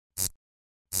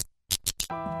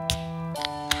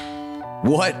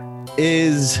What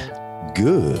is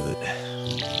good?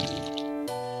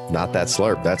 Not that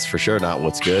slurp. That's for sure not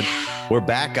what's good. We're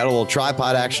back. Got a little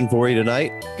tripod action for you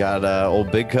tonight. Got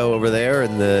old Big Co over there,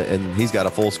 and he's got a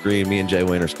full screen. Me and Jay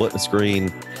Wayne are splitting the screen.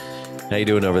 How you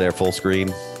doing over there, full screen?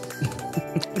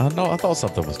 I thought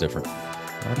something was different.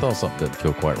 I thought something didn't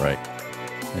feel quite right.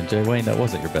 And Jay Wayne, that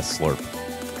wasn't your best slurp.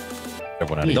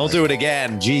 Don't do it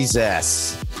again.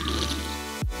 Jesus.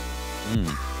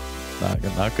 Not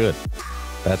good.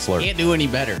 Bad slurp. Can't do any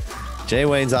better. Jay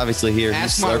Wayne's obviously here.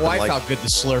 Ask He's my wife like, how good the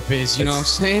slurp is. You know what I'm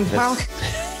saying?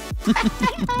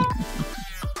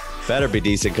 Better be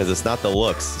decent because it's not the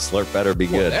looks. The slurp better be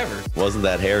good. Whatever. Wasn't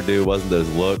that hairdo? Wasn't those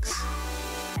looks?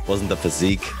 Wasn't the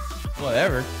physique?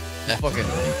 Whatever. Fucking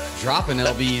dropping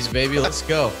LBs, baby. Let's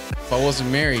go. If I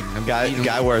wasn't married,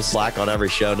 Guy wears slack on every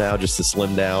show now just to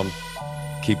slim down.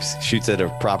 Shoots at a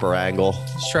proper angle.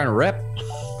 Just trying to rep.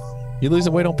 You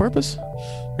losing weight on purpose?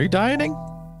 Are you dieting?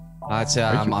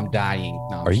 I'm dying.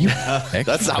 No, Are you?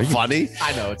 That's not funny.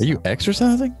 I know. Are you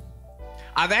exercising?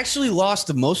 I've actually lost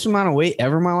the most amount of weight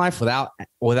ever in my life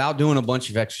without doing a bunch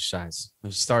of exercise. I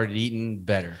started eating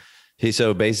better.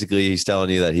 So basically he's telling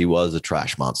you that he was a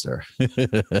trash monster.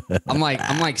 I'm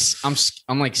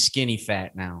like skinny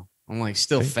fat now. I'm like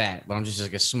still fat, but I'm just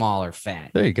like a smaller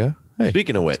fat. There you go. Hey,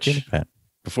 speaking of which,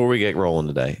 before we get rolling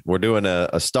today, we're doing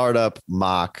a startup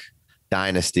mock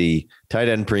Dynasty tight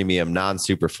end premium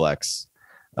non-super flex.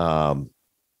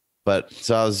 But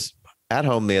so I was at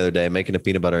home the other day making a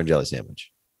peanut butter and jelly sandwich.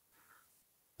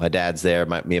 My dad's there.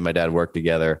 Me and my dad work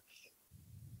together.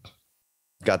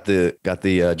 Got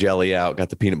the jelly out, got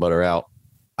the peanut butter out.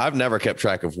 I've never kept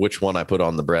track of which one I put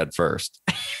on the bread first.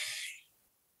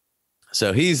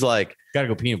 So he's like, gotta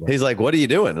go peanut butter. He's like, what are you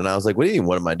doing? And I was like, what do you mean?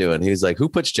 What am I doing? He was like, who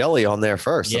puts jelly on there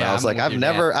first? And I was like,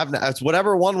 it's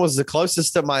whatever one was the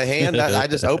closest to my hand. I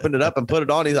just opened it up and put it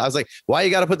on. I was like, why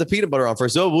you got to put the peanut butter on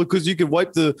first? Oh, because you can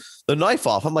wipe the knife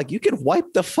off. I'm like, you can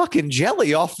wipe the fucking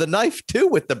jelly off the knife too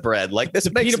with the bread. Like this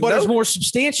makes peanut butter's more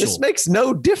substantial. This makes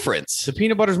no difference. The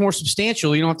peanut butter's more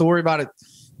substantial. You don't have to worry about it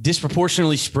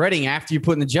disproportionately spreading after you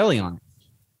put the jelly on it.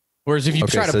 Whereas if you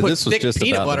try to put thick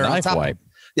peanut butter on top, wipe.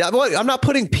 Yeah, but I'm not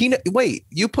putting Wait,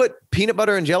 you put peanut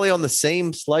butter and jelly on the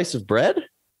same slice of bread?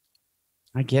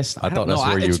 I guess. I thought that's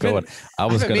where you were going. I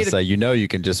was going to say, you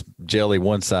can just jelly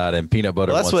one side and peanut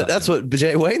butter. Well, that's what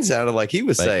Jay Wayne sounded like he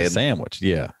was saying. Sandwich,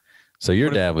 yeah. So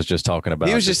your dad was just talking about.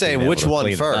 He was just saying which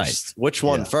one first,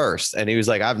 first, and he was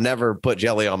like, "I've never put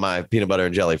jelly on my peanut butter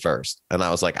and jelly first." And I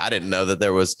was like, "I didn't know that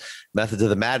there was method to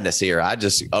the madness here. I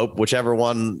just whichever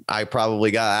one I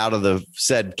probably got out of the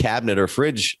said cabinet or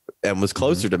fridge and was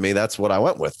closer to me. That's what I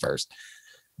went with first."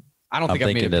 I don't think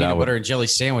I've made a peanut butter and jelly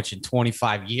sandwich in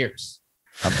 25 years.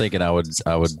 I'm thinking I would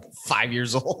 5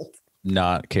 years old.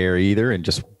 Not care either and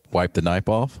just wipe the knife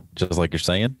off, just like you're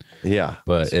saying. Yeah.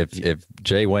 But if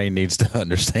Jay Wayne needs to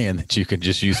understand that you can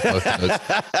just use both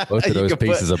of those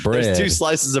pieces of bread. There's 2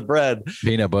 slices of bread.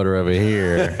 Peanut butter over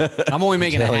here. I'm only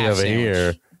making a half over sandwich.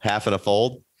 here. Half and a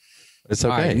fold. It's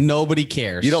okay. Right, nobody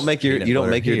cares. You don't make your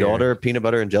daughter peanut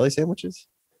butter and jelly sandwiches?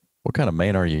 What kind of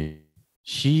man are you?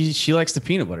 She likes the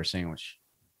peanut butter sandwich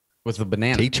with the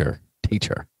banana. Teach her.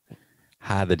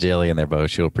 Hide the jelly in there, Bo.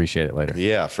 She'll appreciate it later.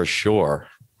 Yeah, for sure.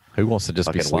 Who wants to just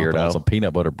be slopping on some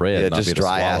peanut butter bread? Yeah, and not just be able to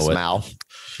dry ass swallow it? mouth.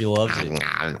 She loves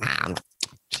it.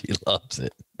 She loves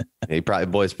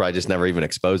it. Boys probably just never even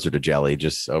exposed her to jelly.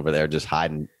 Just over there, just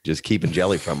hiding, just keeping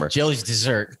jelly from her. Jelly's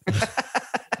dessert.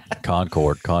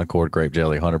 Concord grape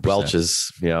jelly, 100%.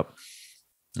 Welch's. Yep.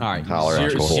 All right.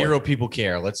 Zero people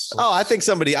care. I think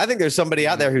there's somebody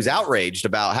out there who's outraged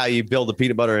about how you build a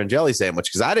peanut butter and jelly sandwich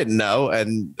because I didn't know.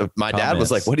 And my dad was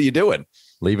like, what are you doing?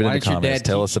 Leave it in the comments.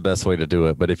 Tell us the best way to do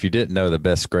it. But if you didn't know the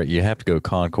best grape, you have to go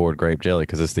Concord grape jelly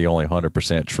because it's the only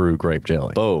 100% true grape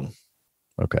jelly. Boom.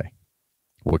 Okay.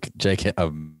 Well, Jake,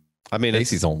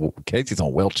 Casey's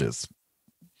on Welch's.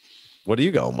 What are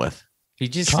you going with? He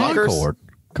just Concord.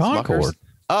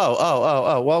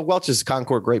 Oh. Well, Welch's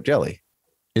Concord grape jelly.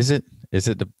 Is it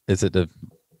the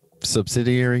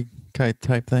subsidiary type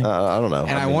thing? I don't know.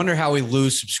 And I wonder how we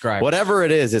lose subscribers. Whatever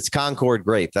it is, it's Concord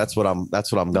grape. That's what I'm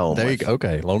going there with. You go.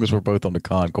 Okay, as long as we're both on the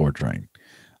Concord train.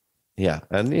 Yeah,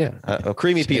 and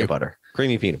creamy peanut butter.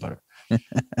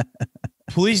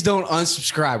 Please don't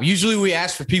unsubscribe. Usually we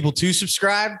ask for people to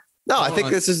subscribe. No, I think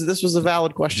this was a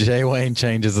valid question. Jay Wayne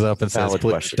changes it up and says,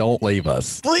 "Please don't leave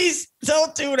us. Please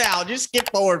don't tune out. Just skip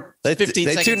forward 15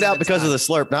 seconds. They tuned out because of the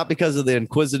slurp, not because of the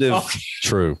inquisitive. Oh.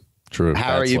 True.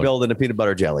 How are you building a peanut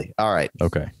butter jelly? All right.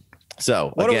 Okay.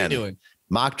 So what are we doing?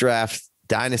 Mock draft,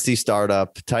 Dynasty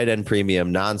startup, tight end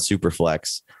premium, non-super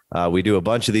flex. We do a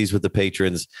bunch of these with the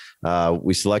patrons.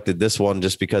 We selected this one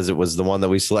just because it was the one that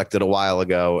we selected a while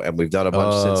ago, and we've done a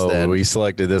bunch since then. We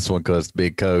selected this one because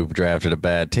Big Co drafted a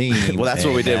bad team. Well, that's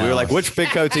what we did. We were like, which Big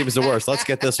Co team is the worst? Let's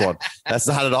get this one. That's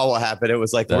not at all what happened. It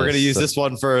was like, we're going to use this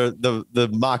one for the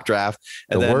mock draft.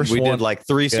 And then we did like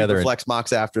 3 super flex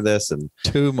mocks after this. And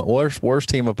worst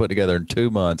team I put together in 2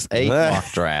 months, 8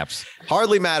 mock drafts.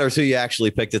 Hardly matters who you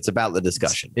actually picked. It's about the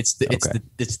discussion. It's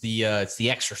the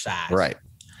exercise. Right.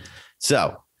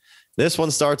 So this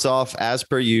one starts off as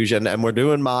per usual, and we're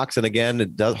doing mocks. And again,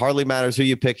 it hardly matters who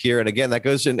you pick here. And again, that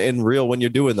goes in real when you're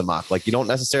doing the mock. Like, you don't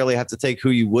necessarily have to take who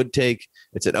you would take.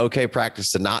 It's an okay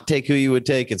practice to not take who you would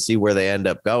take and see where they end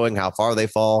up going, how far they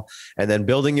fall, and then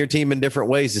building your team in different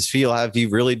ways is feel how you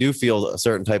really do feel a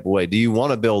certain type of way. Do you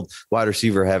want to build wide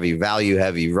receiver heavy, value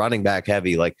heavy, running back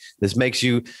heavy? Like, this makes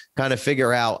you kind of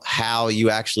figure out how you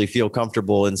actually feel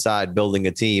comfortable inside building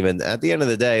a team. And at the end of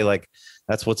the day, like,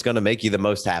 that's what's going to make you the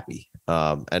most happy.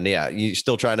 And yeah, you're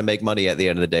still trying to make money at the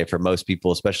end of the day for most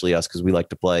people, especially us, because we like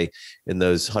to play in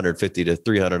those $150 to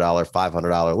 $300,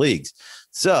 $500 leagues.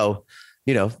 So,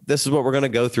 this is what we're going to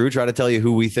go through, try to tell you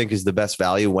who we think is the best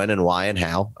value, when and why and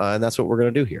how. And that's what we're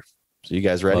going to do here. So you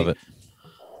guys ready? Love it.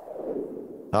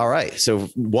 All right. So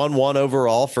 1-1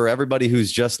 overall for everybody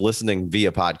who's just listening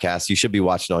via podcast. You should be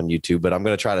watching on YouTube, but I'm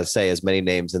going to try to say as many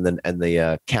names and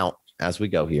the count as we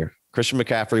go here. Christian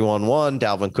McCaffrey 1-1,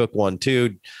 Dalvin Cook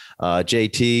 1-2,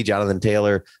 JT, Jonathan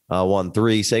Taylor 1-3,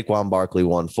 Saquon Barkley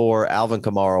 1-4, Alvin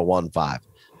Kamara 1-5.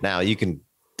 Now you can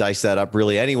dice that up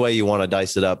really any way you want to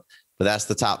dice it up, but that's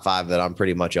the top 5 that I'm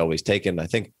pretty much always taking. I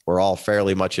think we're all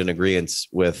fairly much in agreement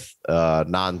with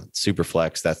non-super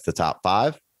flex. That's the top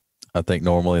 5. I think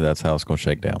normally that's how it's going to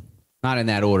shake down. Not in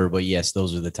that order, but yes,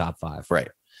 those are the top 5. Right.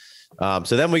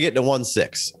 So then we get to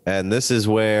 1-6, and this is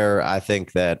where I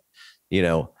think that,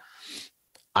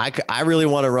 I really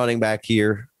want a running back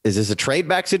here. Is this a trade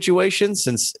back situation?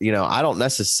 Since, I don't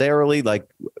necessarily like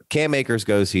Cam Akers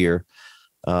goes here.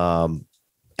 And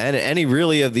any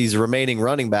really of these remaining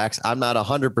running backs, I'm not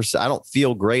 100%. I don't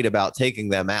feel great about taking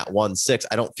them at 1-6.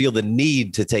 I don't feel the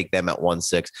need to take them at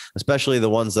 1-6, especially the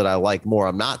ones that I like more.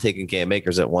 I'm not taking Cam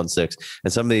Akers at 1-6,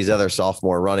 and some of these other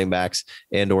sophomore running backs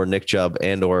and or Nick Chubb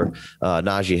and or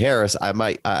Najee Harris,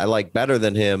 I like better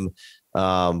than him.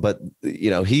 But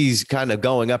he's kind of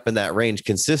going up in that range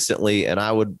consistently, and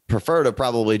I would prefer to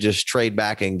probably just trade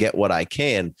back and get what I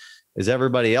can. Is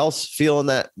everybody else feeling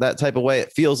that type of way?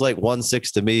 It feels like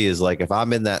 1-6 to me is like, if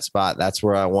I'm in that spot, that's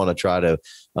where I want to try to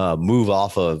move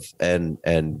off of and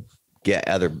get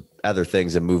other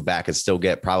things and move back and still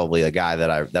get probably a guy that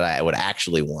I would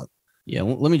actually want. Yeah.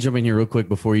 Let me jump in here real quick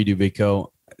before you do, Big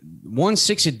Co.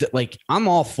 1-6, like, I'm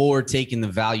all for taking the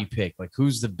value pick, like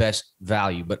who's the best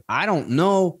value, but I don't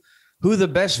know who the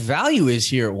best value is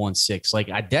here at 1-6. Like,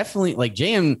 I definitely like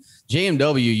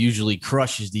JMW usually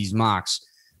crushes these mocks.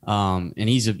 And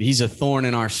he's a thorn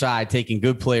in our side, taking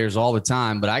good players all the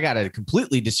time, but I got to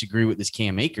completely disagree with this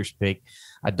Cam Akers pick.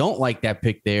 I don't like that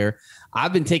pick there.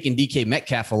 I've been taking DK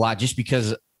Metcalf a lot just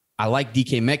because I like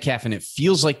DK Metcalf, and it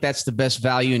feels like that's the best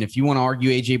value. And if you want to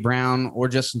argue AJ Brown or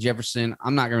Justin Jefferson,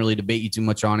 I'm not going to really debate you too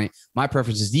much on it. My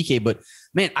preference is DK, but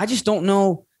man, I just don't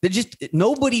know.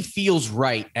 Nobody feels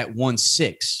right at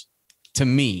 1-6 to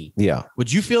me. Yeah.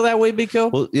 Would you feel that way, Big Co?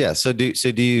 Well, yeah. So do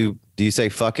you say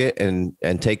fuck it and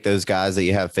take those guys that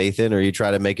you have faith in, or you try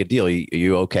to make a deal? Are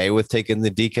you okay with taking the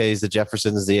DKs, the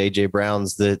Jeffersons, the AJ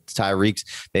Browns, the Tyreeks,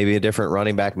 maybe a different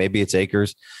running back? Maybe it's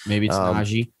Akers. Maybe it's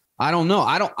Najee. I don't know.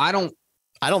 I don't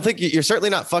think you're certainly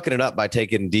not fucking it up by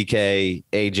taking DK,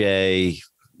 AJ,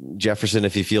 Jefferson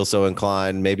if you feel so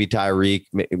inclined. Maybe Tyreek.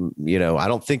 I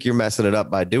don't think you're messing it up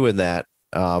by doing that.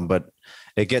 But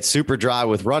it gets super dry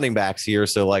with running backs here.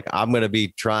 So like, I'm going to be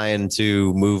trying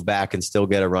to move back and still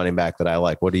get a running back that I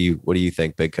like. What do you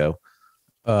think, Big Co?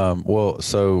 Did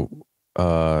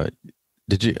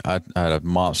you? I had a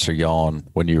monster yawn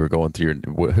when you were going through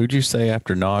who'd you say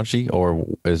after Najee, or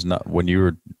is not when you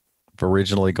were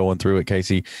originally going through it,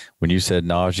 Casey, when you said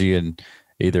Najee, and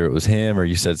either it was him or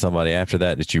you said somebody after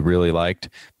that you really liked,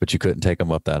 but you couldn't take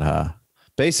them up that high.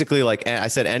 Basically, like I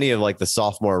said, any of like the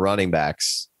sophomore running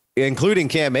backs, including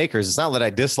Cam Akers. It's not that I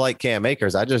dislike Cam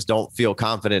Akers. I just don't feel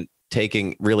confident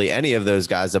taking really any of those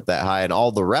guys up that high, and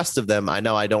all the rest of them, I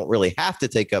know I don't really have to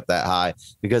take up that high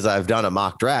because I've done a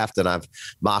mock draft and I've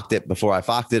mocked it before I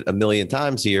focked it a million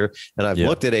times here. And I've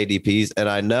looked at ADPs, and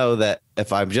I know that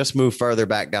if I've just moved further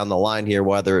back down the line here,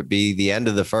 whether it be the end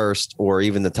of the first or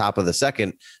even the top of the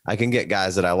second, I can get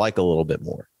guys that I like a little bit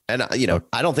more. And,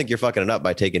 I don't think you're fucking it up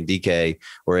by taking DK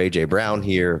or AJ Brown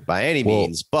here by any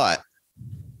means, but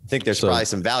think there's probably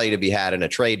some value to be had in a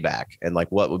trade back, and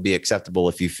like what would be acceptable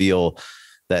if you feel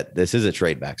that this is a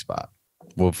trade back spot.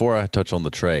 Well, before I touch on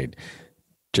the trade,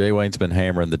 Jay Wayne's been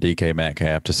hammering the DK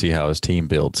Metcalf to see how his team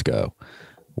builds go.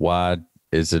 Why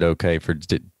is it okay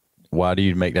why do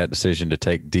you make that decision to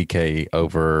take DK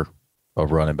over a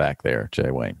running back there,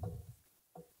 Jay Wayne?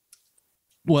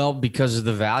 Well, because of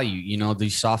the value. You know,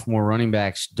 these sophomore running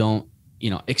backs don't, you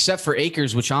know, except for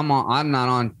Akers, which I'm not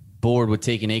on board with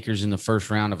taking Akers in the first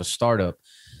round of a startup.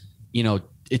 You know,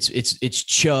 it's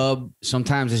Chubb.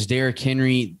 Sometimes it's Derrick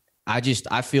Henry.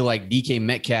 I feel like DK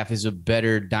Metcalf is a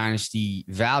better dynasty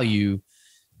value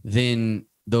than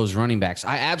those running backs.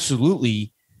 I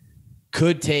absolutely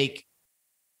could take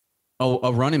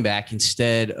a running back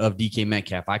instead of DK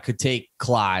Metcalf. I could take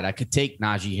Clyde. I could take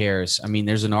Najee Harris. I mean,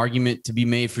 there's an argument to be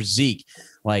made for Zeke.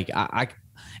 Like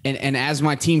and as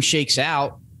my team shakes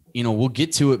out, you know, we'll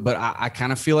get to it, but I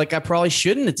kind of feel like I probably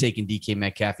shouldn't have taken DK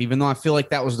Metcalf, even though I feel like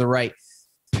that was the right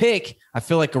pick. I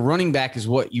feel like a running back is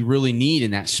what you really need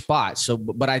in that spot. So,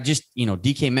 but I just, you know,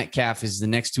 DK Metcalf is the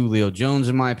next Julio Jones,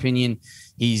 in my opinion.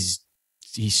 He's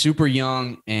super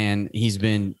young and he's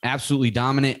been absolutely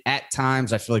dominant at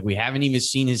times. I feel like we haven't even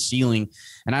seen his ceiling,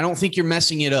 and I don't think you're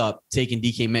messing it up taking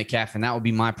DK Metcalf. And that would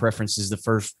be my preference as the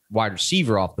first wide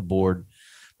receiver off the board,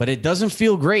 but it doesn't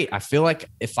feel great. I feel like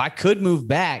if I could move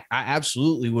back, I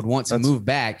absolutely would want to move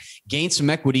back, gain some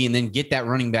equity, and then get that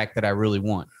running back that I really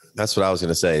want. That's what I was going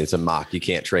to say. It's a mock. You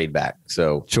can't trade back.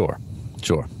 So sure.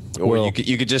 Or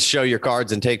you could just show your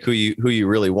cards and take who you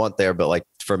really want there. But like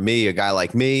for me, a guy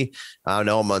like me, I don't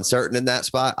know, I'm uncertain in that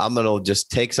spot. I'm going to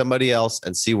just take somebody else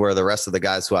and see where the rest of the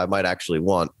guys who I might actually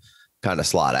want kind of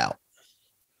slot out.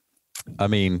 I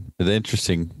mean, the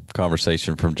interesting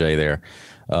conversation from Jay there.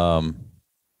 I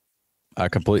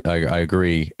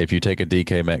agree. If you take a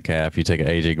DK Metcalf, you take an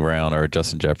AJ Brown or a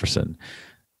Justin Jefferson,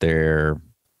 they're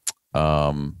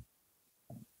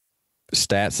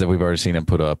stats that we've already seen them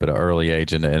put up at an early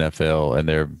age in the NFL, and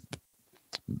their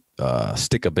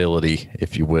stickability,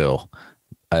 if you will,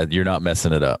 you're not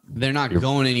messing it up. They're not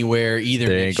going anywhere either.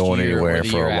 They ain't going anywhere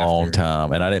for a long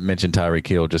time. And I didn't mention Tyreek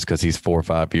Hill just because he's 4 or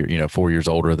 5 years, 4 years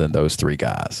older than those three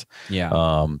guys.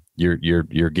 Yeah.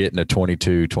 You're getting a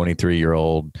 22,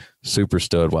 23-year-old super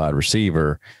stud wide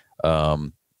receiver.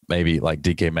 Maybe like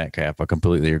DK Metcalf. I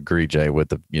completely agree, Jay, with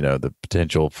the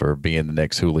potential for being the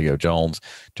next Julio Jones.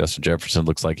 Justin Jefferson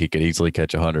looks like he could easily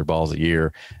catch 100 balls a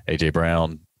year. AJ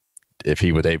Brown, if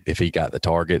he got the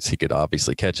targets, he could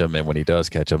obviously catch them. And when he does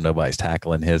catch them, nobody's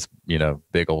tackling his,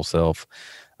 big old self.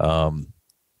 So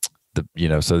that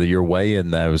you're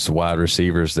weighing those wide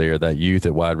receivers there, that youth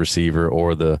at wide receiver,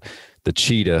 or the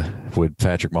cheetah with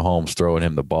Patrick Mahomes throwing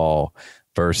him the ball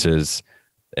versus,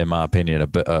 in my opinion,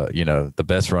 the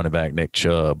best running back, Nick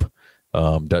Chubb,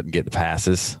 doesn't get the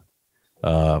passes.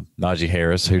 Najee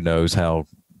Harris, who knows how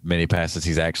many passes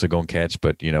he's actually going to catch,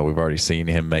 but we've already seen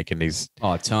him making these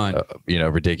a ton,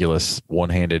 ridiculous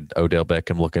one-handed Odell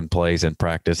Beckham looking plays in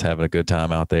practice, having a good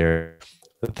time out there.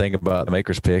 The thing about the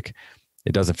Maker's pick,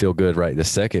 it doesn't feel good right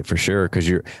this second for sure, because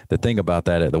the thing about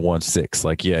that at the 1-6,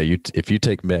 like if you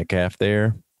take Metcalf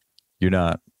there,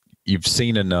 you've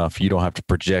seen enough. You don't have to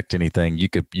project anything. You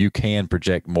can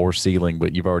project more ceiling,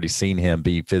 but you've already seen him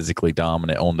be physically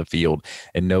dominant on the field,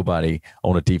 and nobody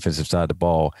on the defensive side of the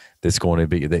ball that's going to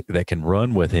be that can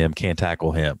run with him can't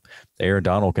tackle him. Aaron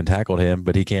Donald can tackle him,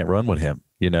 but he can't run with him.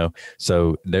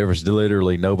 So there was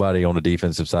literally nobody on the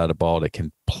defensive side of the ball that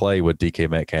can play with DK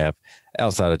Metcalf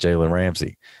outside of Jalen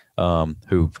Ramsey,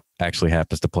 who actually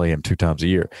happens to play him 2 times a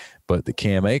year. But the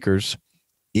Cam Akers,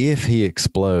 if he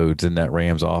explodes in that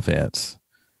Rams offense,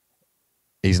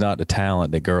 he's not the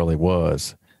talent that Gurley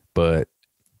was, but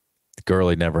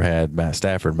Gurley never had Matt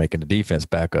Stafford making the defense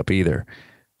back up either.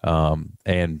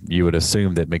 And you would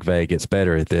assume that McVay gets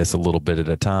better at this a little bit at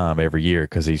a time every year,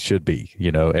 because he should be.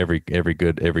 Every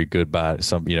good by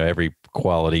some, every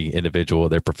quality individual of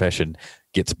their profession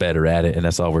gets better at it, and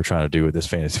that's all we're trying to do with this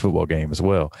fantasy football game as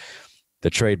well. The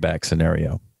trade back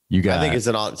scenario. I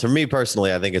think for me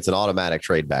personally, I think it's an automatic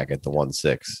trade back at the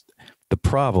 1-6. The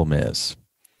problem is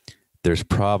there's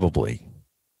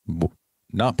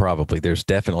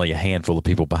definitely a handful of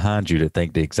people behind you that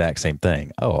think the exact same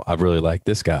thing. Oh, I really like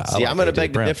this guy. See, I'm going to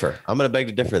beg to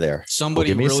differ. There.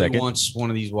 Somebody really wants one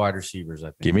of these wide receivers,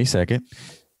 I think. Give me a second.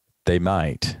 They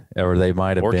might have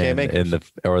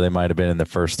been in the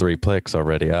first 3 picks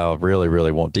already. I really,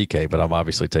 really want DK, but I'm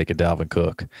obviously taking Dalvin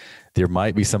Cook. There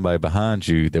might be somebody behind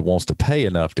you that wants to pay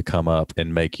enough to come up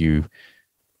and make you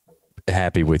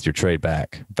happy with your trade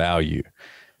back value.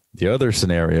 The other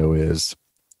scenario is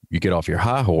you get off your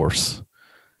high horse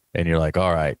and you're like,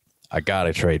 all right, I got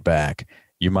to trade back.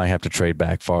 you might have to trade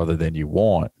back farther than you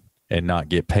want and not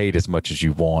get paid as much as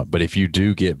you want. But if you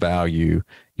do get value,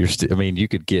 you're still, I mean, you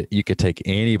could take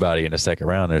anybody in the second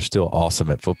round. They're still awesome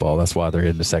at football. That's why they're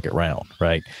in the second round,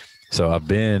 right? So I've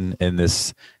been in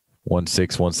this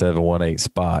 1-6, 1-7, 1-8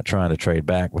 spot trying to trade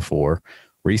back before.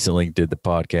 Recently did the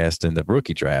podcast in the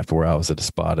rookie draft where I was at a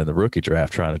spot in the rookie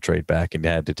draft trying to trade back and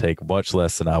had to take much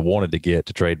less than I wanted to get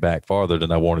to trade back farther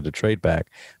than I wanted to trade back.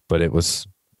 But it was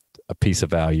a piece of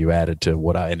value added to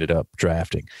what I ended up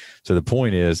drafting. So the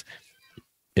point is,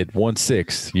 at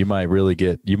 1-6, you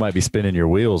might be spinning your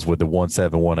wheels with the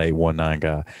 1-7, 1-8, 1-9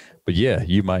 guy. But yeah,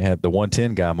 you might have the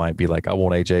 110 guy might be like, I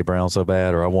want AJ Brown so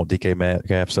bad, or I want DK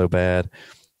Metcalf so bad.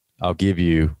 I'll give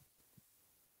you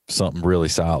something really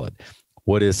solid.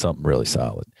 What is something really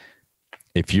solid?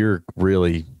 If you're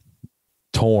really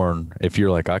torn, if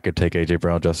you're like, I could take AJ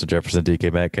Brown, Justin Jefferson,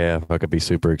 DK Metcalf, I could be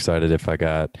super excited if I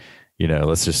got,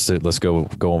 let's go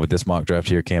on with this mock draft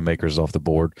here. Cam Akers off the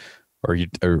board. We're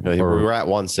at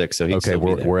 1-6, so he's okay.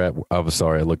 I was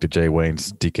sorry, I looked at Jay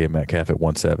Wayne's DK Metcalf at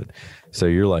 1-7. So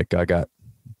you're like, I got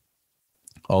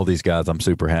all these guys I'm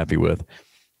super happy with.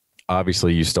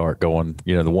 Obviously, you start going,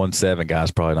 the 1-7 guy's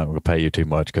probably not going to pay you too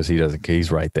much because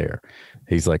he's right there.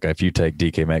 He's like, if you take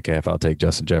DK Metcalf, I'll take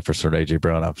Justin Jefferson or AJ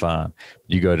Brown, I'm fine.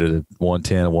 You go to the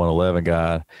 110 and 111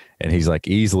 guy, and he's like,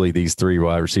 easily these three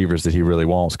wide receivers that he really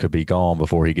wants could be gone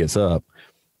before he gets up.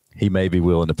 He may be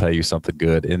willing to pay you something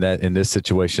good. In this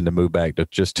situation, to move back to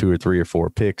just 2 or 3 or 4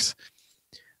 picks,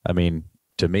 I mean,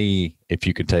 to me, if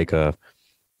you could take a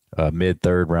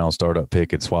mid-third round startup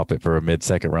pick and swap it for a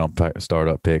mid-second round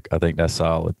startup pick, I think that's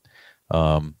solid.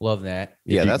 Love that.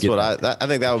 Yeah, that's what I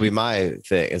think that would be my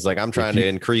thing. It's like I'm trying to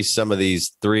increase some of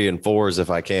these 3 and 4s if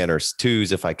I can, or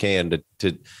 2s if I can,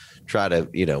 to try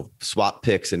to swap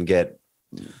picks and get.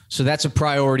 So that's a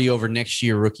priority over next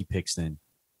year rookie picks then.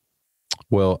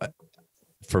 Well,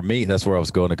 for me, that's where I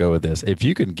was going to go with this. If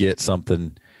you can get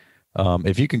something,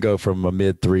 if you can go from a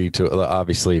mid-3 to,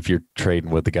 obviously, if you're trading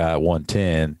with the guy at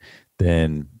 110,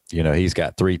 then he's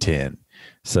got 310.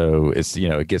 So it's,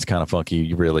 it gets kind of funky.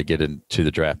 You really get into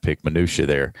the draft pick minutia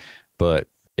there. But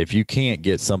if you can't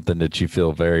get something that you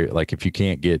feel if you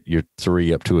can't get your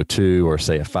 3 up to a 2 or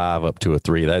say a 5 up to a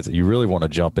 3, you really want to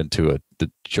jump into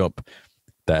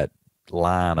that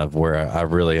line of where I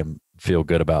really feel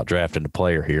good about drafting a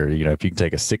player here. If you can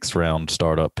take a 6th round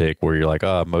startup pick where you're like,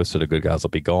 most of the good guys will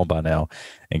be gone by now,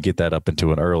 and get that up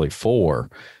into an early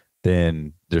 4,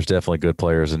 then there's definitely good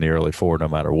players in the early 4 no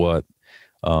matter what.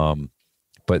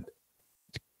 But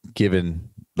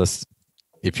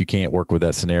if you can't work with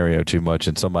that scenario too much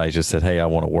and somebody just said, hey, I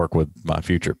want to work with my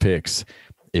future picks,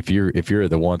 if you're at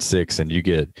the 1-6 and you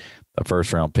get a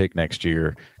 1st round pick next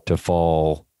year to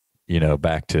fall,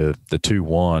 back to the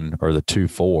 2-1 or the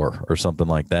 2-4 or something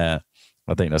like that,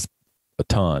 I think that's a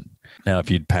ton. Now,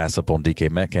 if you'd pass up on DK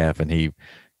Metcalf and he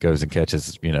goes and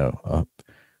catches,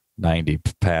 90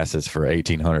 passes for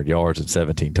 1,800 yards and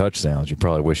 17 touchdowns, you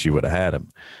probably wish you would have had him.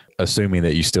 Assuming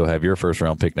that you still have your 1st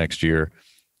round pick next year,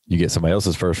 you get somebody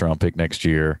else's 1st round pick next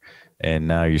year, and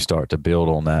now you start to build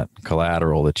on that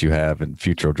collateral that you have in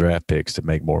future draft picks to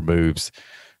make more moves.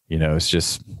 It's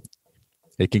just,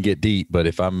 it can get deep. But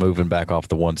if I'm moving back off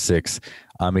the 1-6,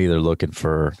 I'm either looking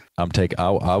for,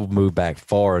 I'll move back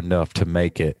far enough to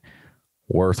make it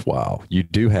worthwhile. You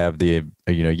do have the,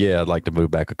 I'd like to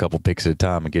move back a couple picks at a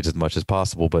time and get as much as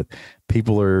possible, but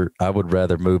I would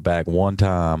rather move back one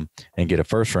time and get a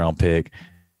 1st round pick,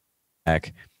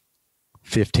 back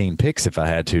 15 picks if I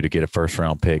had to get a 1st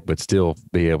round pick, but still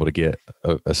be able to get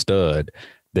a stud,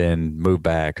 than move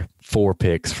back 4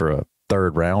 picks for a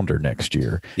 3rd rounder next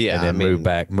year. Yeah. And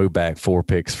then move back 4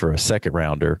 picks for a 2nd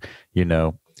rounder.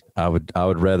 I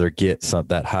would rather get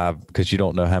that high, because you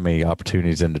don't know how many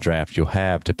opportunities in the draft you'll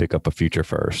have to pick up a future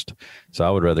 1st. So I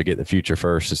would rather get the future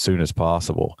 1st as soon as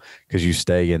possible, because you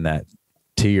stay in that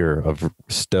tier of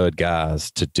stud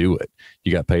guys to do it.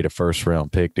 You got paid a 1st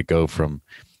round pick to go from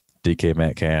DK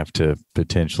Metcalf to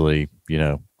potentially,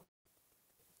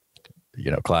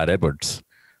 Clyde Edwards.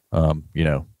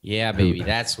 Yeah, baby.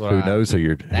 That's what. Who knows who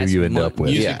you end up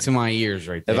with? Music to my ears,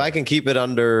 right there. If I can keep it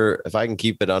under like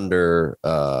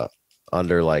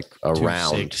a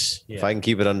round, 6, yeah. If I can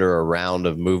keep it under a round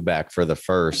of move back for the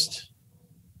 1st,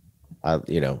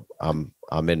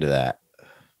 I'm into that.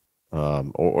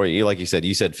 Or like you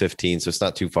said 15, so it's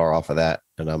not too far off of that,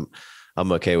 and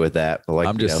I'm okay with that. But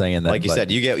I'm just saying that, like you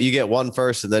said, you get one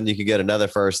 1st, and then you can get another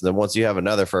 1st, and then once you have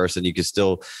another 1st, and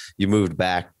you moved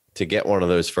back to get one of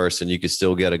those 1st, and you could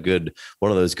still get one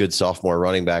of those good sophomore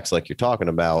running backs like you're talking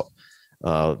about,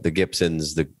 the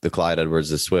Gibsons, the Clyde Edwards,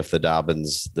 the Swift, the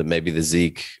Dobbins, maybe the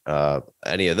Zeke,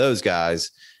 any of those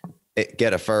guys.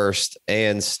 get a first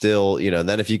and still,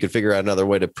 then if you could figure out another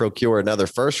way to procure another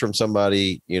first from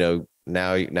somebody,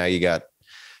 now you got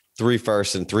 3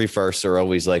 firsts, and 3 firsts are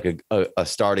always like a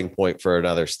starting point for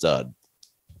another stud.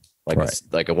 Like it's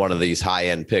like one of these high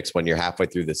end picks when you're halfway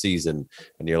through the season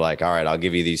and you're like, all right, I'll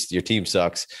give you these. Your team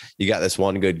sucks. You got this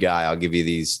one good guy. I'll give you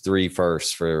these 3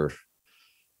 firsts for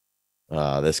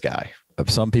this guy.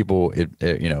 Some people,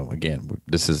 again,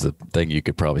 this is the thing you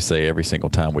could probably say every single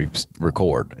time we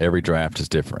record. Every draft is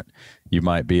different. You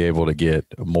might be able to get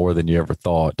more than you ever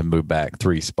thought to move back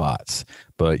 3 spots,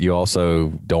 but you also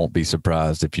don't be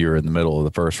surprised if you're in the middle of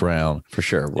the first round for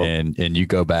sure. Well, and you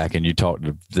go back and you talk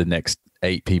to the next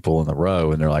 8 people in the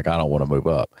row and they're like, I don't want to move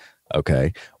up.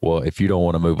 Okay. Well, if you don't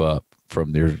want to move up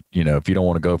from there, if you don't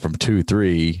want to go from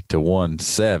 2-3 to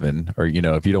 1-7, or,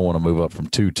 if you don't want to move up from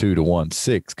 2-2 to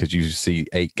 1-6, because you see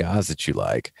 8 guys that you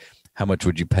like, how much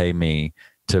would you pay me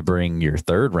to bring your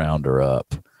 3rd rounder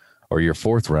up or your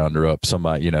 4th rounder up?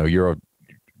 Somebody, you're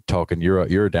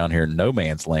you're down here in no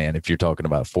man's land if you're talking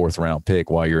about 4th round pick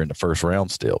while you're in the 1st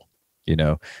round still,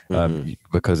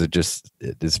 because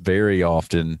it's very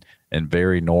often and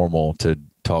very normal to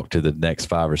talk to the next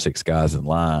 5 or 6 guys in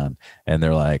line and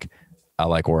they're like, I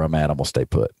like where I'm at. I'm gonna stay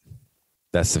put.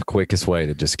 That's the quickest way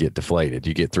to just get deflated.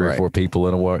 You get 3 or 4 people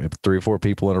in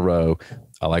a row.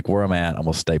 I like where I'm at. I'm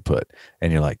gonna stay put.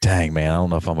 And you're like, dang man, I don't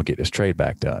know if I'm gonna get this trade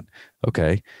back done.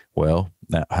 Okay, well,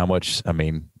 now how much? I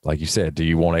mean, like you said, do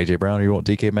you want AJ Brown or you want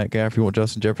DK Metcalf? You want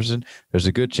Justin Jefferson? There's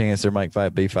a good chance there might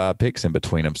be 5 picks in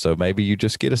between them. So maybe you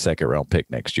just get a 2nd round pick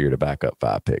next year to back up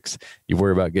 5 picks. You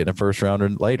worry about getting a 1st rounder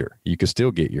later. You could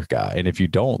still get your guy. And if you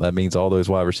don't, that means all those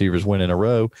wide receivers win in a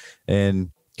row.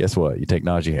 And guess what? You take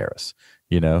Najee Harris.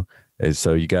 And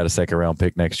so you got a 2nd round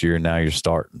pick next year, and now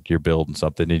you're building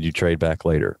something, and you trade back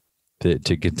later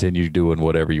to continue doing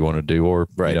whatever you want to do. Or,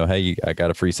 hey, I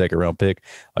got a free 2nd round pick.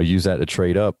 I'll use that to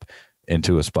trade up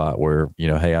into a spot where,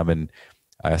 hey,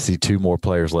 I see 2 more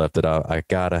players left that I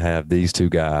got to have these 2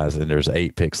 guys, and there's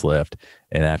 8 picks left.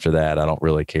 And after that, I don't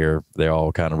really care. They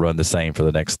all kind of run the same for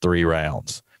the next 3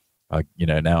 rounds.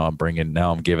 Now I'm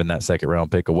giving that 2nd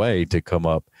round pick away to come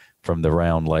up from the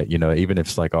round, even if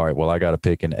it's like, all right, well, I got to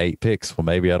pick in 8 picks. Well,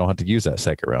 maybe I don't have to use that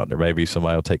 2nd rounder. Maybe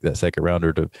somebody will take that 2nd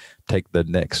rounder to take the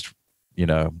next,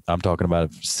 I'm talking about a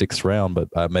 6th round,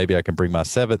 but maybe I can bring my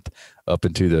 7th up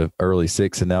into the early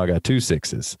 6th. And now I got 2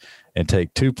 6s and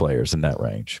take 2 players in that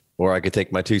range. Or I could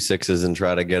take my 2 6s and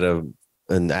try to get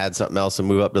and add something else and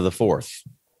move up to the 4th.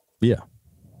 Yeah.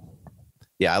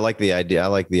 Yeah. I like the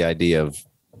idea of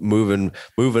moving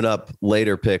up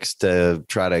later picks to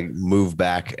try to move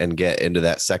back and get into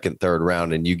that 2nd, 3rd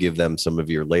round. And you give them some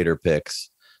of your later picks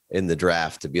in the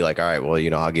draft to be like, all right,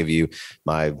 well, I'll give you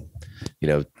my,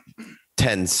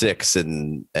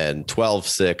 10-6 and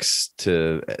 12-6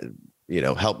 to,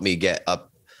 help me get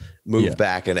up, move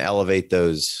back and elevate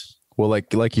those. Well,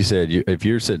 like you said, if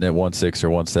you're sitting at 1-6 or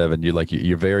 1-7,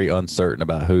 you're very uncertain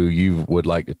about who you would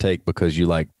like to take because you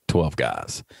like 12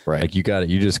 guys. Right. Like you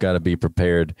just got to be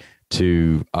prepared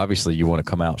to, obviously you want to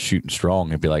come out shooting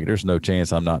strong and be like, there's no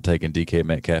chance I'm not taking DK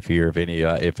Metcalf here.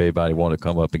 If anybody want to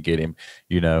come up and get him,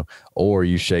 or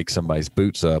you shake somebody's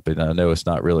boots up. And I know it's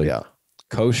not really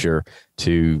kosher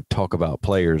to talk about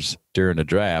players during the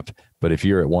draft, but if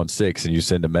you're at 1-6 and you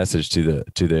send a message to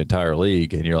the entire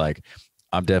league and you're like,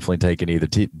 I'm definitely taking either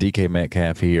DK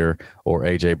Metcalf here or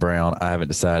AJ Brown. I haven't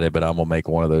decided, but I'm going to make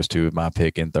one of those 2 my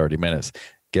pick in 30 minutes.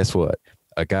 Guess what?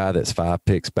 A guy that's 5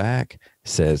 picks back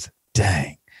says,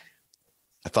 dang.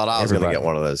 I thought I was going to get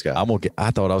one of those guys.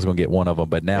 I thought I was going to get one of them,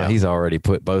 but now he's already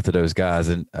put both of those guys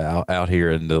out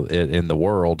here in the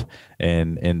world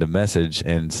and in the message.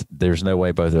 And there's no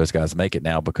way both of those guys make it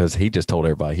now because he just told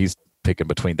everybody he's picking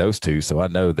between those 2. So I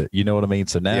know that, you know what I mean?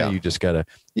 So now you just got to,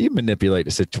 manipulate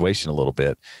the situation a little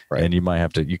bit and you might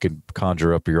have to, you can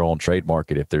conjure up your own trade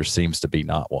market if there seems to be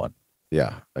not one.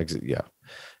 Yeah. Yeah.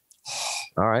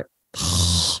 All right.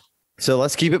 So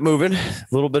let's keep it moving. A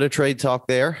little bit of trade talk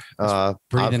there.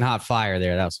 Breathing hot fire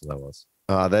there. That's what that was.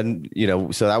 Then,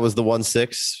 so that was the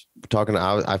 1-6 talking.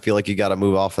 I feel like you got to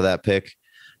move off of that pick.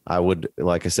 I would,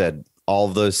 like I said, all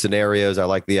of those scenarios. I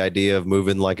like the idea of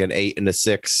moving like an 8 and a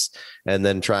 6 and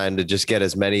then trying to just get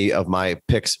as many of my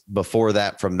picks before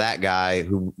that from that guy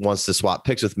who wants to swap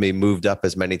picks with me moved up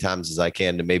as many times as I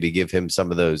can to maybe give him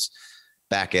some of those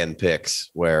back end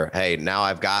picks where, hey, now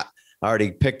I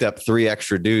already picked up 3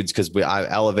 extra dudes because I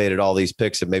elevated all these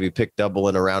picks and maybe picked double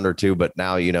in a round or 2. But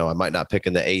now, I might not pick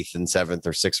in the 8th and 7th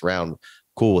or 6th round.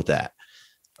 Cool with that.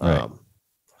 Right.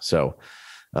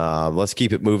 Let's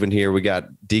keep it moving here. We got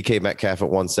DK Metcalf at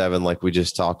 1-7, like we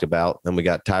just talked about. Then we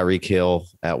got Tyreek Hill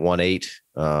at 1-8.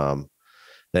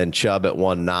 Then Chubb at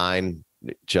 1.9.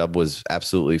 Chubb was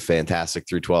absolutely fantastic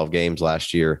through 12 games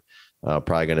last year.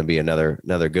 Probably going to be another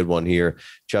good one here.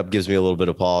 Chubb gives me a little bit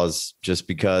of pause just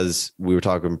because we were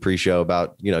talking pre-show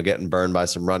about, getting burned by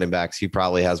some running backs. He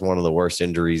probably has one of the worst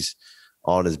injuries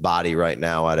on his body right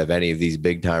now out of any of these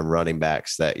big time running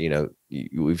backs that,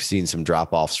 we've seen some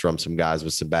drop offs from some guys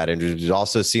with some bad injuries. We've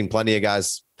also seen plenty of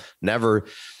guys never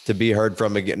to be heard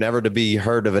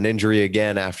of an injury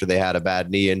again after they had a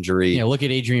bad knee injury. Yeah, look at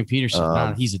Adrian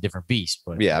Peterson. He's a different beast,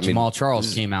 but Jamal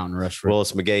Charles came out and rushed for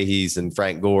Willis McGahee's and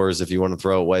Frank Gore's, if you want to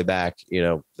throw it way back.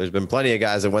 There's been plenty of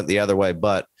guys that went the other way,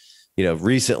 but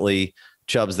recently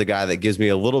Chubb's the guy that gives me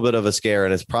a little bit of a scare,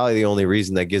 and it's probably the only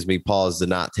reason that gives me pause to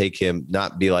not take him,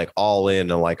 not be like all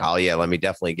in and like, oh yeah, let me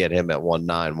definitely get him at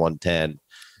 1.9, 1.10.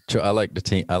 I like the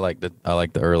team. I like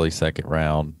the early second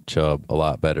round Chubb a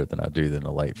lot better than I do than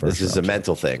the late first. This is a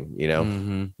mental thing,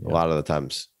 A lot of the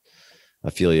times I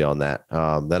feel you on that.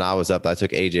 Then I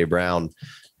took AJ Brown.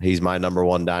 He's my number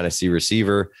one dynasty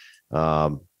receiver. I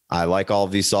like all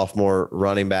of these sophomore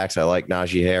running backs. I like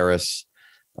Najee Harris.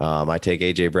 I take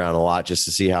AJ Brown a lot just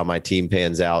to see how my team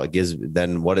pans out.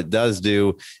 What it does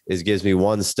do is gives me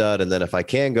one stud. And then if I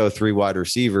can go 3 wide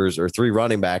receivers or 3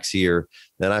 running backs here,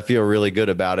 then I feel really good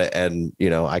about it. And,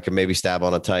 I can maybe stab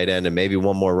on a tight end and maybe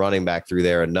one more running back through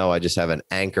there. And no, I just have an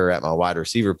anchor at my wide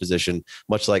receiver position,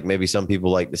 much like maybe some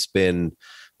people like to spin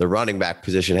the running back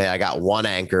position. Hey, I got one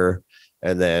anchor.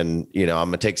 And then, I'm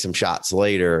going to take some shots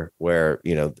later where,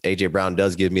 AJ Brown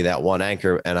does give me that one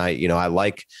anchor. And I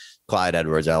like Clyde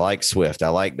Edwards. I like Swift. I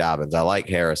like Dobbins. I like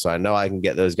Harris. So I know I can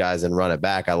get those guys and run it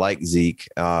back. I like Zeke.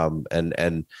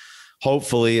 And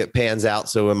hopefully it pans out.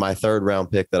 So in my 3rd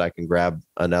round pick that I can grab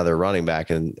another running back,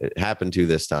 and it happened to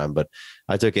this time, but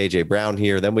I took AJ Brown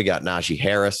here. Then we got Najee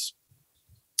Harris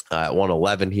at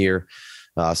 111 here.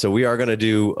 So we are going to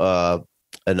do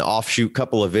an offshoot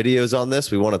couple of videos on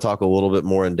this. We want to talk a little bit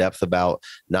more in depth about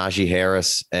Najee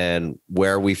Harris and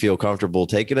where we feel comfortable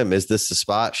taking him. Is this the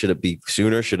spot? Should it be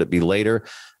sooner? Should it be later?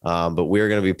 But we're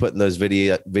going to be putting those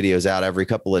videos out every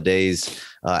couple of days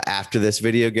after this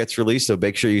video gets released. So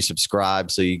make sure you subscribe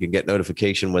so you can get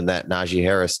notification when that Najee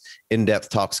Harris in-depth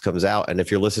talks comes out. And if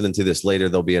you're listening to this later,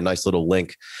 there'll be a nice little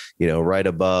link, right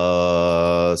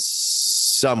above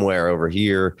somewhere over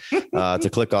here to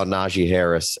click on Najee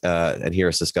Harris and hear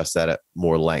us discuss that at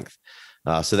more length.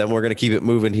 So then we're going to keep it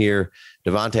moving here.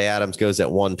 Davante Adams goes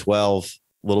at 112,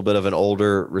 a little bit of an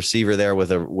older receiver there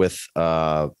with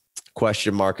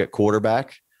question mark at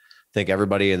quarterback. I think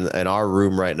everybody in our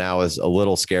room right now is a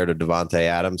little scared of Davante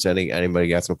Adams. Anybody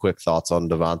got some quick thoughts on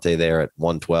Davante there at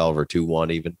 112 or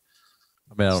 2-1 even?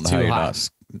 I mean, I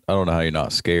don't know how you're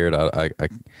not scared.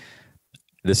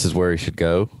 This is where he should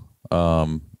go.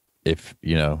 If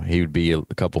he would be a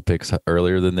couple picks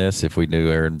earlier than this if we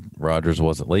knew Aaron Rodgers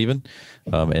wasn't leaving.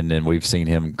 And then we've seen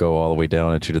him go all the way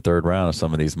down into the 3rd round of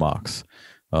some of these mocks.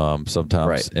 Sometimes,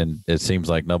 right. And it seems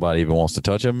like nobody even wants to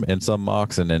touch him in some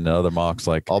mocks, and in other mocks,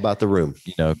 like all about the room.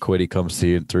 Quiddy comes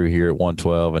through here at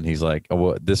 112, and he's like, "Oh,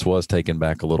 well, this was taken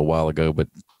back a little while ago, but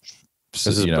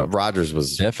Rodgers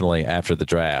was definitely after the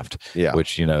draft, yeah.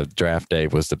 Which draft day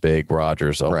was the big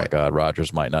Rodgers. Oh right. My God,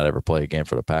 Rodgers might not ever play again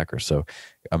for the Packers. So,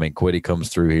 I mean, Quiddy comes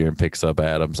through here and picks up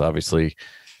Adams. Obviously,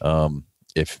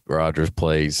 if Rodgers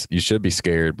plays, you should be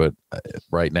scared, but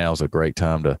right now is a great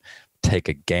time to take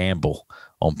a gamble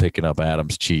on picking up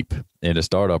Adams cheap in a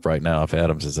startup right now. If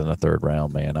Adams is in the 3rd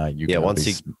round, man,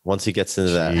 once he gets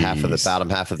into that bottom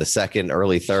half of the second,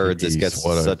 early thirds, it gets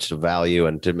such a value,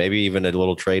 and to maybe even a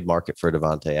little trade market for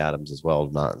Davante Adams as well,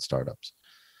 not in startups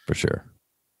for sure.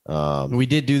 We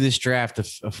did do this draft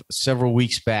several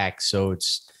weeks back, so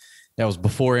that was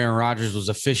before Aaron Rodgers was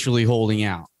officially holding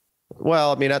out.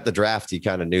 Well, I mean, at the draft, you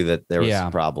kind of knew that there was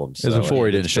some problems. It was before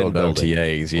he didn't show up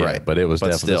OTAs, right? But it was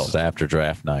definitely after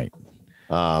draft night.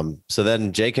 So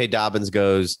then J.K. Dobbins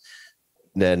goes,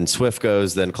 then Swift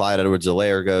goes, then Clyde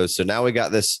Edwards-Helaire goes. So now we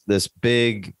got this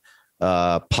big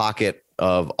pocket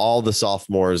of all the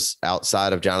sophomores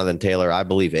outside of Jonathan Taylor. I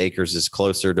believe Akers is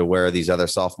closer to where these other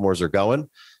sophomores are going.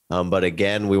 But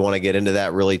again, we want to get into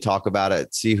that, really talk about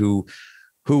it, see who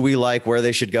we like, where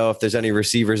they should go, if there's any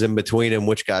receivers in between and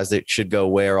which guys that should go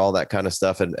where, all that kind of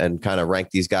stuff, and kind of rank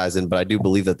these guys in. But I do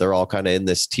believe that they're all kind of in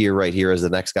this tier right here as the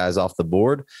next guys off the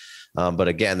board. But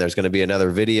again, there's going to be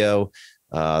another video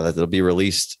that'll be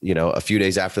released, a few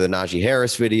days after the Najee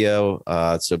Harris video.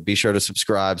 So be sure to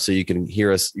subscribe so you can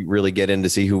hear us really get in to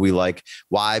see who we like,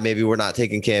 why maybe we're not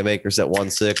taking Cam Akers at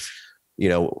 1.6.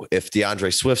 If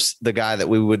DeAndre Swift's the guy that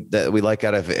we like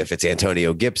out of, if it's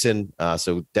Antonio Gibson.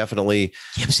 So definitely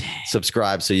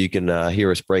subscribe so you can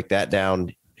hear us break that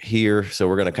down. here. So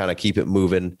we're going to kind of keep it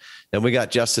moving. Then we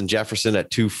got Justin Jefferson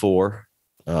at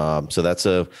 2.4. So that's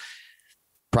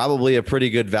probably a pretty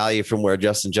good value from where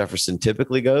Justin Jefferson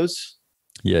typically goes.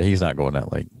 Yeah, he's not going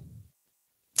that late.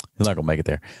 He's not going to make it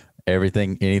there.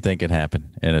 Anything can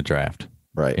happen in a draft.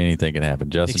 Right. Anything can happen.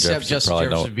 Justin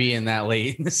Jefferson being that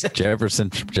late.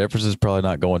 Jefferson's probably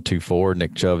not going 2.4.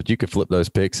 Nick Chubb, you could flip those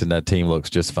picks and that team looks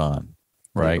just fine.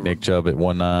 Right. Nick Chubb at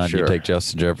 1.9. Sure. You take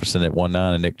Justin Jefferson at 1.9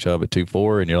 and Nick Chubb at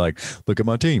 2.4, and you're like, look at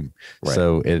my team. Right.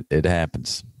 So it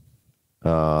happens.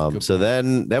 So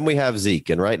then we have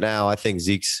Zeke. And right now I think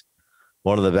Zeke's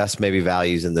one of the best maybe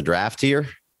values in the draft here.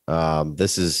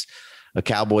 This is a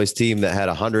Cowboys team that had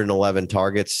 111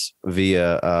 targets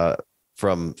via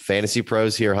from Fantasy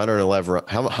Pros here,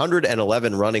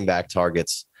 111 running back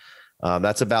targets.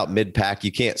 That's about mid-pack.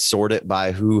 You can't sort it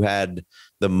by who had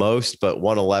the most, but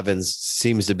 111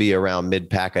 seems to be around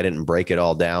mid-pack. I didn't break it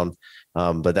all down,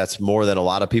 but that's more than a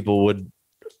lot of people would,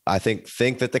 I think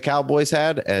that the Cowboys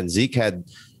had. And Zeke had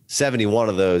 71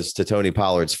 of those to Tony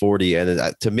Pollard's 40.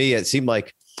 And to me, it seemed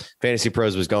like Fantasy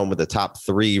Pros was going with the top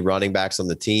 3 running backs on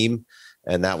the team.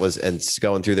 And that was, and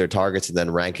going through their targets and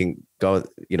then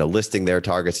listing their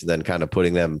targets and then kind of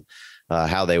putting them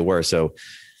how they were. So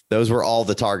those were all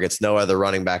the targets. No other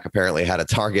running back apparently had a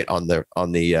target on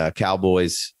the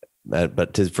Cowboys.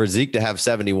 But for Zeke to have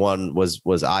 71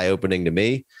 was eye-opening to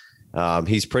me.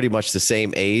 He's pretty much the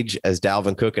same age as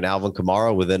Dalvin Cook and Alvin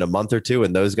Kamara within a month or two,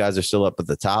 and those guys are still up at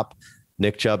the top.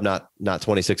 Nick Chubb, not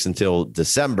 26 until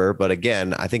December, but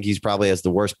again, I think he's probably has the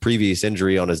worst previous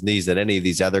injury on his knees than any of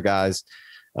these other guys.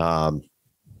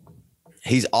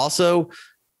 He's also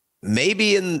Nick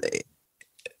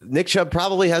Chubb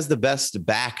probably has the best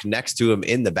back next to him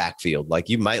in the backfield. Like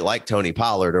you might like Tony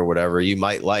Pollard or whatever. You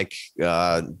might like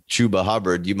Chuba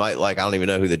Hubbard. You might like, I don't even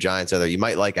know who the Giants are there. You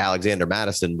might like Alexander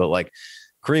Madison, but like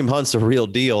Kareem Hunt's a real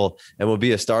deal and will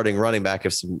be a starting running back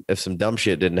if some dumb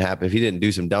shit didn't happen, if he didn't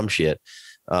do some dumb shit.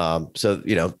 So,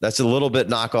 that's a little bit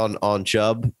knock on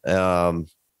Chubb. And,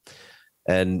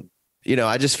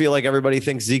 I just feel like everybody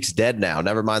thinks Zeke's dead now.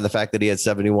 Never mind the fact that he had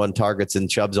 71 targets and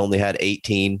Chubb's only had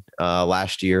 18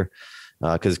 last year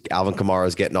because Alvin Kamara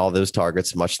is getting all those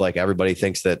targets, much like everybody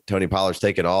thinks that Tony Pollard's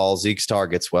taking all Zeke's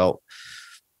targets. Well,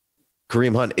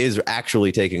 Kareem Hunt is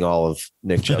actually taking all of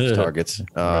Nick Chubb's targets.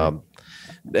 Right.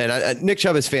 And Nick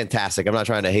Chubb is fantastic. I'm not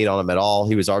trying to hate on him at all.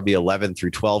 He was RB11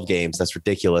 through 12 games. That's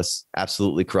ridiculous.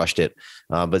 Absolutely crushed it.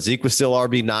 But Zeke was still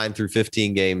RB9 through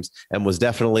 15 games and was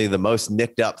definitely the most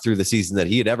nicked up through the season that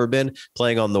he had ever been,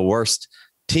 playing on the worst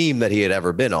team that he had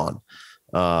ever been on.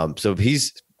 So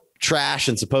he's trash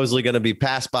and supposedly going to be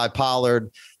passed by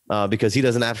Pollard because he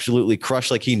doesn't absolutely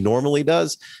crush like he normally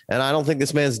does. And I don't think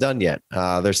this man's done yet.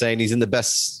 They're saying he's in the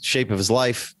best shape of his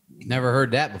life. Never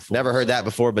heard that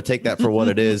before, but take that for what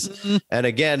it is. And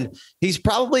again, he's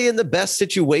probably in the best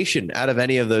situation out of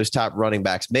any of those top running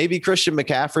backs. Maybe Christian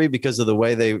McCaffrey because of the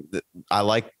way I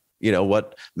like,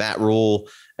 what Matt Rule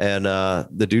and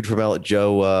the dude from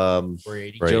Joe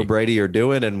Brady are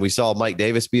doing. And we saw Mike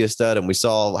Davis be a stud, and we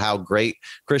saw how great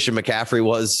Christian McCaffrey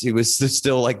was. He was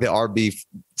still like the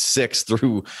RB6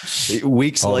 through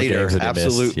weeks later.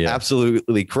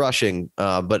 Absolutely crushing.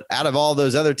 But out of all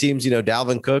those other teams,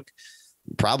 Dalvin Cook,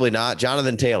 probably not.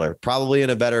 Jonathan Taylor, probably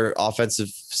in a better offensive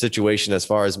situation as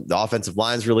far as the offensive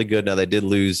line's really good. Now they did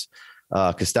lose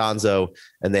Costanzo,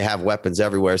 and they have weapons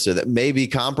everywhere, so that may be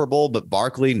comparable. But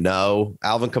Barkley, no.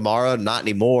 Alvin Kamara, not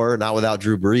anymore. Not without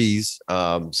Drew Brees.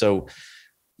 I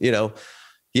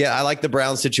like the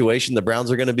Browns situation. The Browns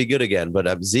are going to be good again,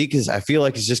 but Zeke I feel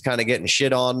like he's just kind of getting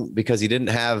shit on because he didn't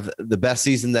have the best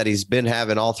season that he's been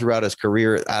having all throughout his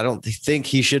career. I don't think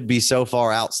he should be so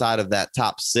far outside of that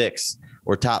top 6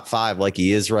 or top 5 like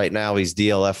he is right now. He's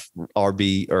DLF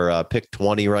RB or pick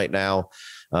 20 right now.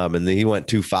 And then he went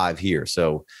 2.5 here.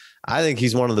 So I think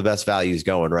he's one of the best values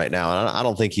going right now. And I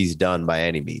don't think he's done by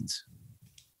any means.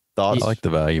 Thoughts? I like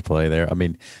the value play there. I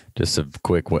mean, just a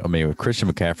quick, if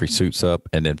Christian McCaffrey suits up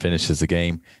and then finishes the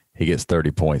game, he gets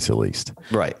 30 points at least.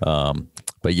 Right.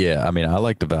 But yeah, I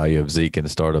like the value of Zeke in the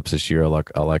startups this year. I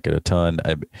like it a ton.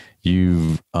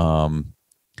 He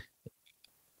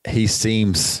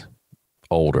seems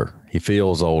older. He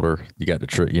feels older. You got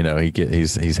to,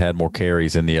 he's had more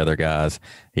carries than the other guys.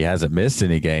 He hasn't missed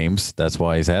any games. That's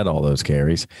why he's had all those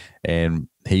carries. And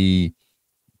he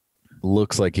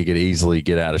looks like he could easily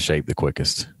get out of shape the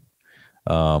quickest.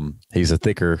 He's a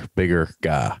thicker, bigger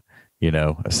guy,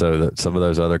 so that some of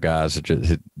those other guys,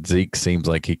 Zeke seems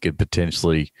like he could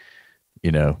potentially,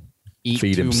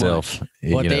 feed himself.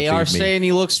 But they are saying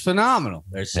he looks phenomenal.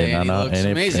 They're saying he looks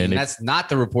amazing. And that's not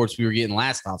the reports we were getting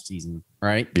last offseason,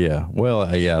 right? Yeah. Well,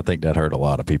 I think that hurt a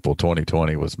lot of people.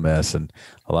 2020 was a mess, and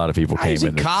a lot of people came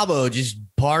in. Cabo just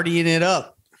partying it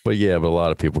up. But a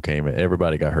lot of people came in.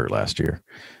 Everybody got hurt last year.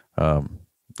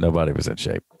 Nobody was in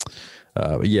shape.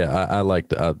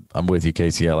 I'm with you,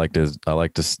 Casey. I like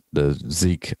the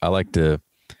Zeke.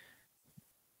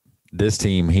 This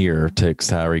team here takes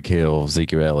Tyreek Hill,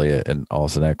 Ezekiel Elliott, and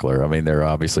Austin Eckler. I mean, they're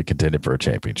obviously contended for a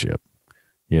championship.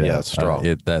 It's strong.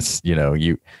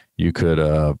 You could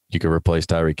replace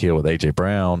Tyreek Hill with AJ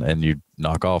Brown, and you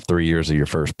knock off 3 years of your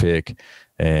first pick,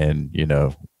 and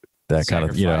that kind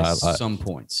of some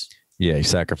points. Yeah, you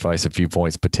sacrifice a few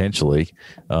points potentially,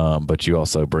 but you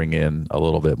also bring in a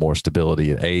little bit more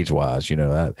stability age wise. You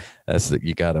got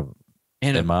to.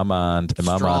 In my mind,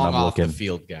 I'm looking the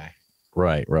field guy.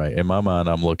 Right. In my mind,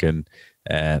 I'm looking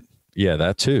at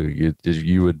that too.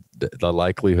 You would the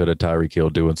likelihood of Tyreek Hill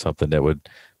doing something that would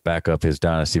back up his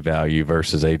dynasty value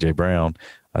versus AJ Brown.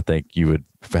 I think you would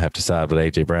have to side with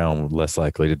AJ Brown, less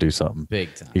likely to do something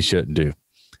big time he shouldn't do.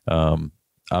 I'm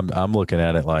looking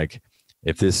at it like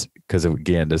if this, because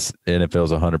again, this NFL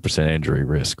is 100% injury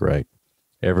risk, right?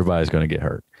 Everybody's going to get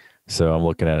hurt. So I'm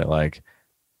looking at it like,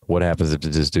 what happens if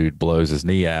this dude blows his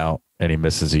knee out and he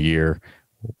misses a year?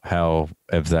 How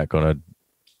is that going to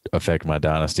affect my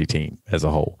dynasty team as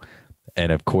a whole?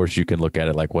 And of course, you can look at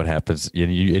it like what happens,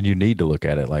 and you need to look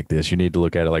at it like this. You need to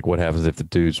look at it like what happens if the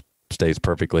dude stays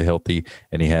perfectly healthy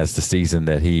and he has the season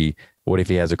what if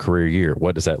he has a career year?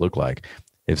 What does that look like?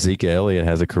 If Ezekiel Elliott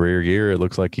has a career year, it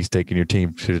looks like he's taking your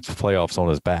team to the playoffs on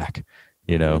his back,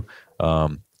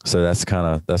 So that's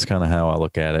kind of how I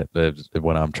look at it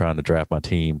when I'm trying to draft my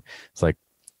team. It's like,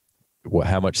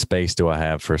 how much space do I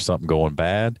have for something going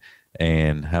bad,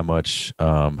 and how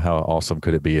awesome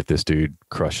could it be if this dude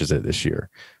crushes it this year?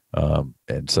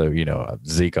 And so,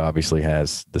 Zeke obviously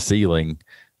has the ceiling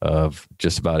of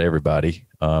just about everybody.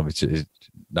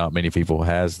 Not many people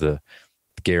has the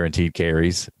guaranteed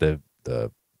carries, the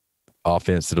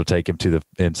offense that'll take him to the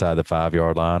inside the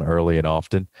 5-yard line early and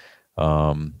often.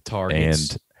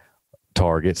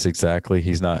 Targets, exactly.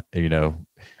 He's not,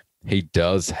 he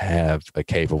does have a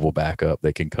capable backup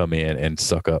that can come in and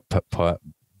suck up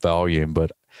volume,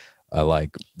 but I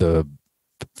like the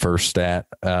first stat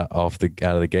out of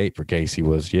the gate for Casey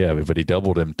was, but he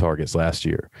doubled him targets last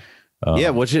year.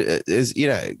 Which is,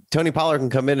 Tony Pollard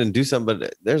can come in and do something,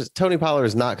 but Tony Pollard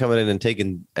is not coming in and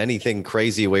taking anything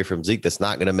crazy away from Zeke. That's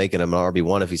not going to make him an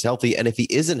RB1 if he's healthy. And if he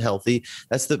isn't healthy,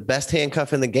 that's the best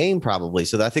handcuff in the game, probably.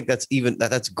 So I think that's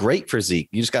that's great for Zeke.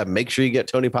 You just got to make sure you get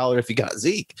Tony Pollard if you got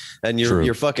Zeke, and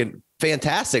you're fucking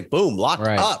fantastic. Boom, locked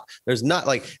up. There's not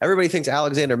like everybody thinks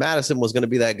Alexander Madison was going to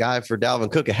be that guy for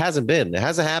Dalvin Cook. It hasn't been. It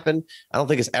hasn't happened. I don't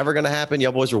think it's ever going to happen.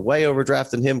 Y'all boys are way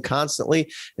overdrafting him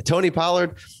constantly. And Tony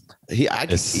Pollard, I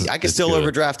can still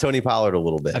overdraft Tony Pollard a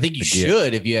little bit. I think you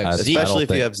should if you have Zeke. Especially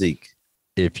if you have Zeke.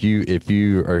 If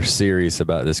you are serious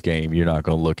about this game, you're not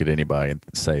going to look at anybody and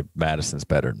say Madison's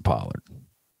better than Pollard.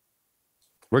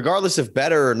 Regardless if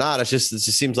better or not, it just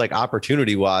seems like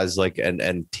opportunity wise, like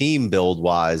and team build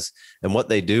wise, and what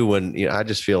they do when I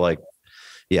just feel like,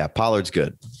 Pollard's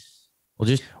good. Well,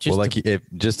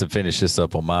 just to finish this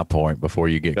up on my point before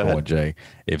you get going, Jay,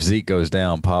 if Zeke goes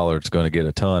down, Pollard's going to get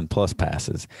a ton plus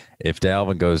passes. If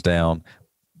Dalvin goes down,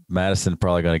 Madison's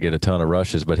probably going to get a ton of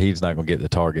rushes, but he's not going to get the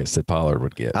targets that Pollard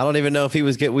would get. I don't even know if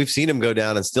we've seen him go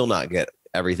down and still not get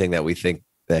everything that we think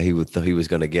that he was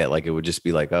going to get. Like, it would just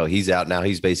be like, oh, he's out now.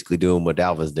 He's basically doing what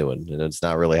Dalvin's doing. And it's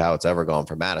not really how it's ever gone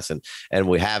for Madison. And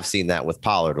we have seen that with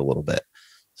Pollard a little bit.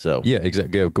 So, yeah,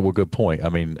 exactly. Well, good point. I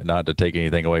mean, not to take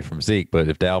anything away from Zeke, but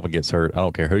if Dalvin gets hurt, I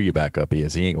don't care who your backup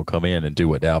is. He ain't going to come in and do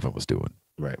what Dalvin was doing.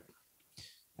 Right.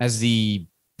 As the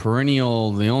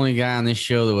only guy on this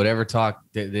show that would ever talk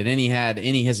that had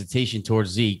any hesitation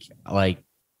towards Zeke, like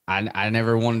I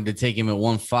never wanted to take him at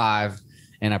 1.5,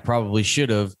 and I probably should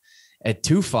have. At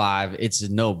 2.5, it's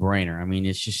a no-brainer. I mean,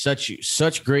 it's just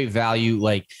such great value.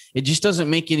 Like, it just doesn't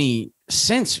make any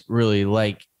sense, really.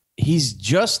 Like, he's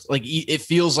just like, it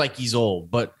feels like he's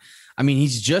old, but I mean,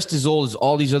 he's just as old as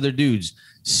all these other dudes.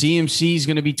 CMC is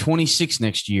going to be 26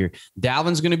 next year.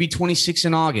 Dalvin's going to be 26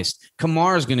 in August.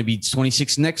 Kamara's going to be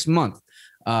 26 next month.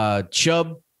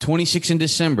 Chubb, 26 in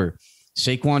December.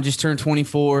 Saquon just turned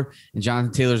 24, and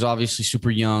Jonathan Taylor's obviously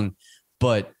super young,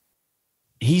 but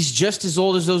he's just as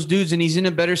old as those dudes, and he's in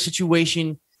a better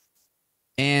situation.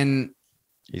 And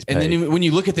then when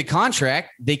you look at the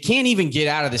contract, they can't even get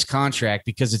out of this contract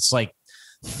because it's like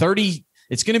 30.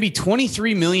 It's going to be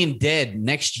 23 million dead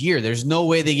next year. There's no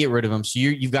way they get rid of him. So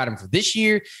you've got him for this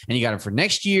year and you got him for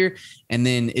next year. And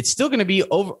then it's still going to be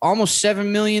over almost 7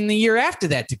 million the year after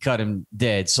that to cut him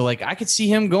dead. So like I could see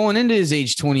him going into his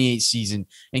age 28 season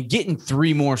and getting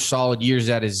 3 more solid years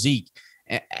out of Zeke.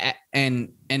 And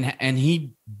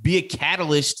he'd be a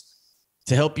catalyst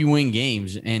to help you win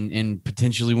games and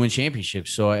potentially win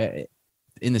championships. So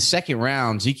in the second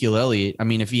round, Ezekiel Elliott, I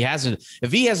mean, if he has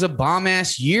a bomb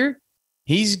ass year,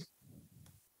 he's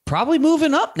probably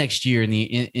moving up next year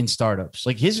in startups.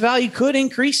 Like his value could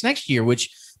increase next year, which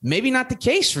maybe not the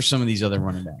case for some of these other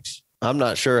running backs. I'm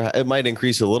not sure. It might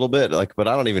increase a little bit, but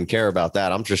I don't even care about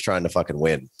that. I'm just trying to fucking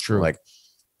win. True. Like,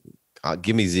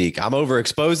 give me Zeke. I'm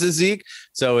overexposed to Zeke.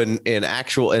 So in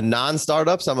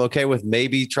non-startups, I'm okay with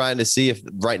maybe trying to see if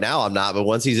right now I'm not, but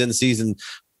once he's in the season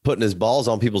putting his balls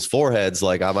on people's foreheads,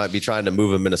 like I might be trying to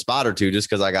move him in a spot or two just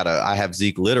because I have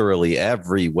Zeke literally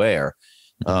everywhere.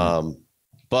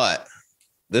 But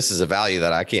this is a value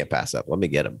that I can't pass up. Let me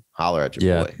get him. Holler at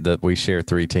your boy. That we share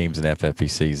 3 teams in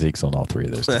FFPC. Zeke's on all 3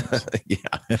 of those teams.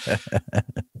 Yeah.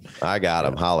 I got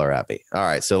him. Holler at me. All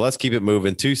right. So let's keep it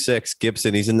moving. 2-6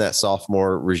 Gibson. He's in that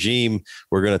sophomore regime.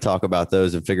 We're going to talk about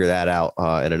those and figure that out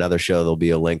in another show. There'll be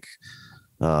a link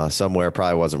somewhere.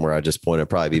 Probably wasn't where I just pointed.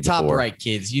 Probably be top before. Right,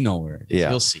 kids. You know where it is. Yeah.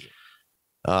 You'll see it.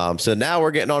 So now we're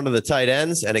getting on to the tight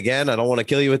ends. And again, I don't want to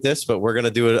kill you with this, but we're going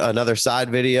to do another side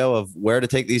video of where to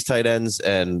take these tight ends.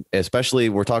 And especially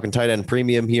we're talking tight end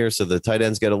premium here. So the tight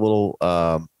ends get a little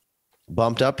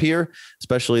bumped up here,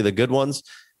 especially the good ones.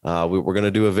 We're going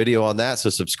to do a video on that.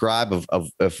 So subscribe of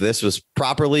if this was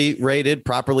properly rated,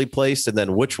 properly placed, and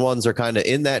then which ones are kind of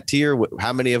in that tier,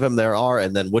 how many of them there are,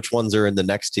 and then which ones are in the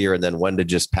next tier, and then when to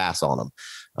just pass on them.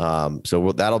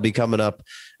 So that'll be coming up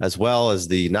as well as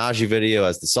the Najee video,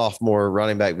 as the sophomore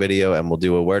running back video, and we'll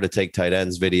do a where to take tight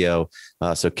ends video.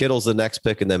 So Kittle's the next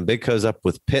pick, and then Big Co's up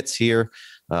with Pitts here.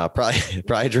 Probably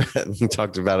we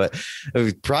talked about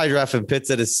it. Probably drafting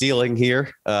Pitts at his ceiling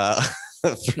here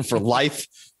for life.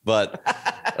 But,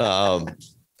 what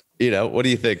do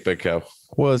you think, Big Co?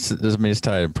 Well, it's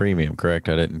tied in premium, correct?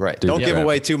 I didn't. Right. Don't give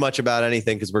away too much about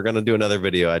anything because we're going to do another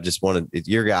video. I just wanted it's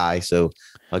your guy. So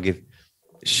I'll give.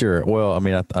 Sure. Well, I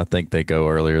mean, I think they go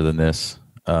earlier than this.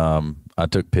 I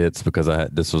took Pitts because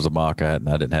this was a mock and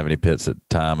I didn't have any Pitts at the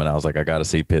time, and I was like, I got to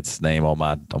see Pitts' name on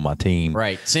my team.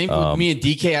 Right. Same with me and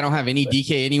DK. I don't have any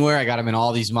DK anywhere. I got him in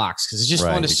all these mocks because it's just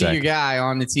fun to see your guy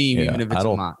on the team, even if it's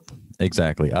a mock.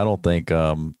 Exactly. I don't think.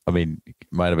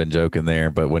 Might have been joking there,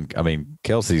 but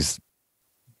Kelsey's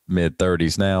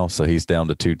mid-30s now, so he's down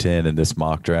to 210 in this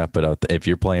mock draft. But if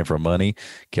you're playing for money,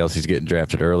 Kelsey's getting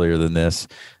drafted earlier than this.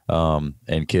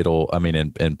 And Kittle,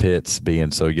 and Pitts being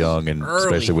so young, and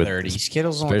early especially with 30s.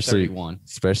 Kittle's only 31.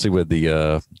 Especially with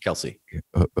the Kelsey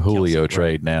Julio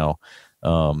trade now.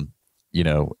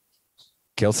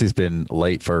 Kelsey's been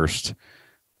late first,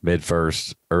 mid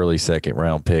first, early second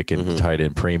round pick and tight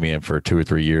end premium for 2 or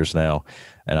 3 years now.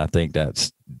 And I think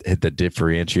that's the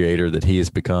differentiator that he has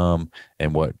become,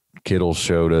 and what Kittle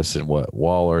showed us and what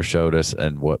Waller showed us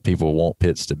and what people want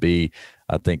Pitts to be.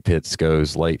 I think Pitts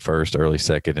goes late first, early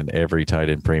second in every tight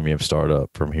end premium startup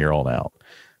from here on out.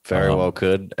 Very well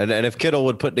could. And if Kittle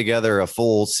would put together a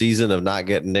full season of not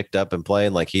getting nicked up and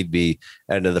playing, like he'd be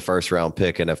end of the first round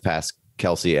pick and have passed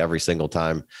Kelsey every single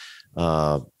time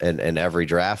in every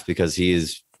draft, because he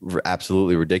is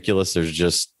absolutely ridiculous. There's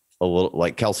just a little,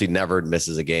 like, Kelsey never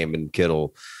misses a game and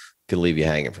Kittle can leave you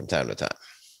hanging from time to time.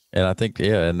 And I think,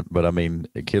 but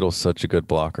Kittle's such a good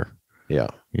blocker. Yeah.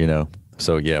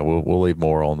 So we'll leave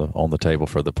more on the table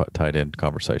for the tight end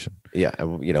conversation. Yeah,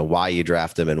 and why you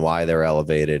draft them and why they're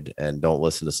elevated, and don't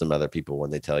listen to some other people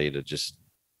when they tell you to just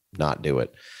not do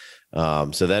it.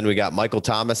 So then we got Michael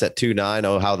Thomas at 2.9.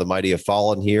 Oh, how the mighty have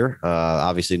fallen here.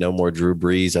 Obviously, no more Drew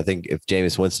Brees. I think if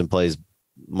Jameis Winston plays,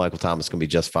 Michael Thomas can be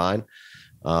just fine.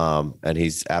 And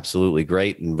he's absolutely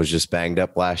great and was just banged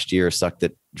up last year. Sucked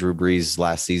that Drew Brees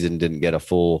last season didn't get a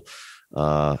full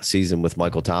season with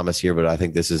Michael Thomas here, but I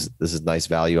think this is nice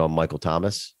value on Michael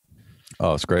Thomas.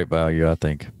 Oh, it's great value. I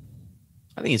think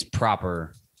it's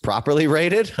properly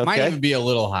rated. Okay. Might even be a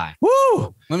little high.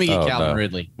 Woo! Let me get Calvin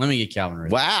Ridley.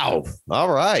 Wow. All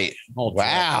right.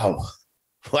 Wow.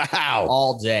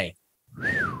 All day.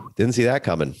 Didn't see that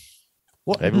coming.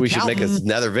 Maybe we should make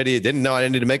another video. Didn't know I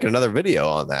needed to make another video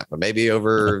on that, but maybe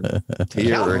over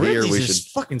here or here we should.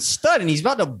 Fucking stud, and he's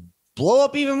about to blow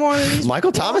up even more than he's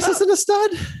Michael Thomas isn't a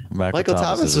stud. Michael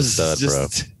Thomas is a stud, bro.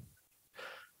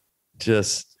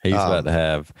 He's about to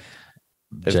have.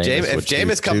 If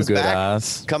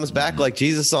Jameis comes back like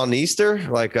Jesus on Easter,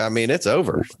 it's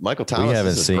over. Michael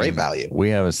Thomas is a great value.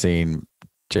 We haven't seen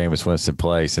Jameis Winston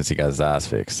play since he got his eyes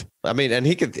fixed. I mean, and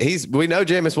we know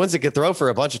Jameis Winston could throw for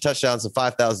a bunch of touchdowns and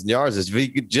 5,000 yards. If he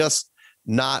could just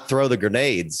not throw the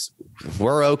grenades,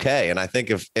 we're okay. And I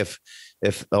think if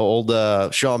old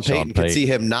Sean Payton can see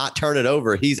him not turn it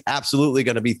over, he's absolutely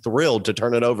going to be thrilled to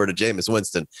turn it over to Jameis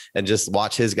Winston and just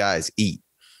watch his guys eat.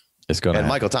 It's going to happen.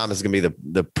 Michael Thomas is going to be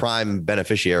the prime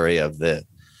beneficiary of the.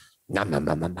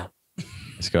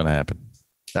 It's going to happen.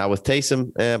 Now with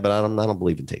Taysom, but I don't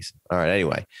believe in Taysom. All right.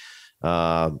 Anyway,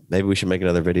 maybe we should make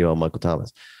another video on Michael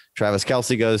Thomas. Travis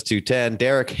Kelce goes to 10.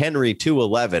 Derrick Henry to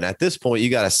 11. At this point, you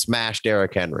got to smash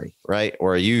Derrick Henry, right?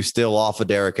 Or are you still off of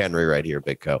Derrick Henry right here,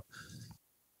 Big Co?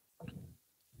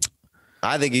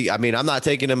 I think I'm not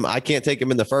taking him. I can't take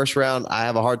him in the first round. I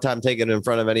have a hard time taking him in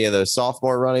front of any of those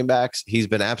sophomore running backs. He's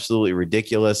been absolutely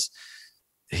ridiculous.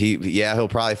 He'll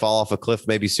probably fall off a cliff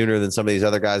maybe sooner than some of these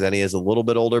other guys. And he is a little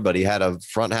bit older, but he had a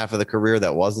front half of the career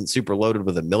that wasn't super loaded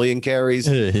with 1 million carries.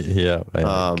 Yeah.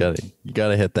 You got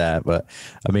to hit that. But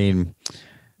I mean,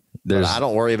 I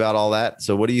don't worry about all that.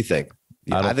 So what do you think?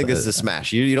 I think this is a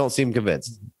smash. You don't seem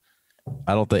convinced.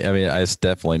 It's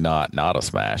definitely not a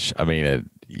smash. I mean,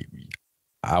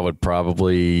 I would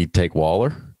probably take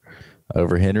Waller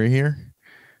over Henry here.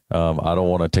 I don't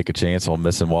want to take a chance on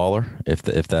missing Waller if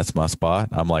that's my spot.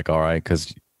 I'm like, all right,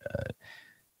 because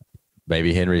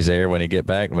maybe Henry's there when he get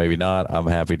back, maybe not. I'm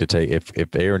happy to take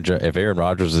if Aaron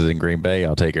Rodgers is in Green Bay,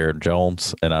 I'll take Aaron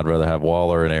Jones, and I'd rather have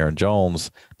Waller and Aaron Jones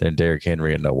than Derrick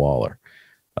Henry and no Waller.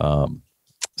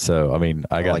 So I mean,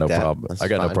 I got no problem. I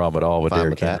got no problem at all with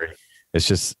Derrick Henry. It's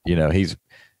just he's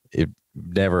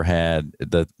never had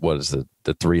the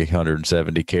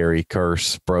 370 carry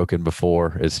curse broken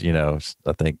before. It's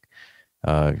I think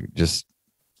just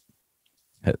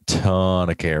a ton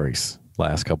of carries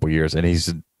last couple of years, and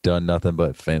he's done nothing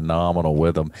but phenomenal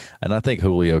with them. And I think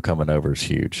Julio coming over is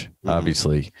huge. Mm-hmm.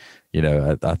 Obviously,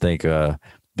 I think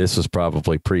this was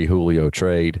probably pre-Julio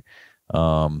trade.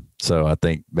 So I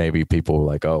think maybe people were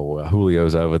like, oh,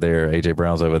 Julio's over there, AJ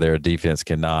Brown's over there, defense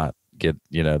cannot get,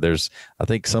 I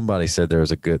think somebody said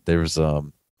there was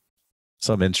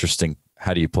some interesting,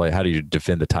 how do you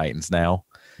defend the Titans now?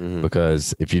 Mm-hmm.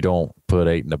 Because if you don't put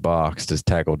 8 in the box to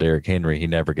tackle Derrick Henry, he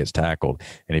never gets tackled.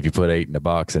 And if you put 8 in the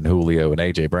box and Julio and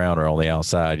AJ Brown are on the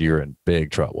outside, you're in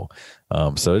big trouble.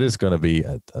 So it is going to be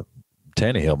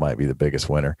Tannehill might be the biggest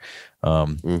winner.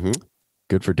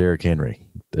 Good for Derrick Henry.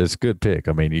 It's a good pick.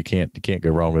 I mean, you can't go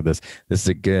wrong with this. This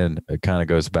again, it kind of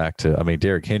goes back to,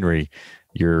 Derrick Henry,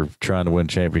 you're trying to win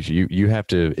championship. You have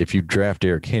to, if you draft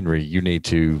Derrick Henry, you need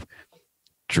to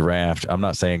draft. I'm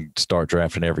not saying start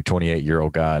drafting every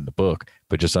 28-year-old guy in the book,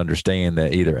 but just understand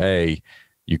that either A,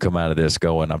 you come out of this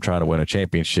going, I'm trying to win a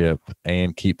championship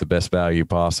and keep the best value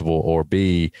possible, or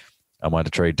B, I'm going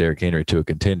to trade Derrick Henry to a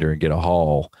contender and get a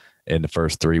haul in the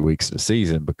first 3 weeks of the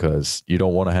season, because you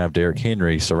don't want to have Derrick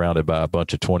Henry surrounded by a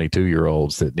bunch of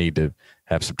 22-year-olds that need to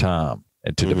have some time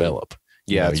and to develop.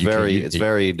 Yeah, it's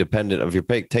very dependent of your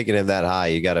pick. Taking him that high,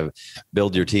 you got to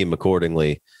build your team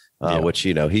accordingly, which,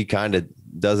 he kind of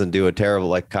doesn't do a terrible,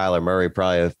 like Kyler Murray,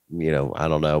 probably, I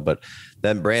don't know. But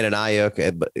then Brandon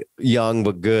Ayuk, young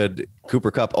but good.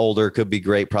 Cooper Kupp, older, could be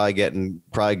great. Probably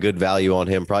good value on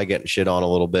him, probably getting shit on a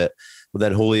little bit. But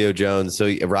then Julio Jones,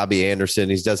 so Robbie Anderson,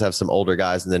 he does have some older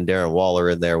guys, and then Darren Waller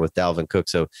in there with Dalvin Cook.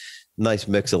 So nice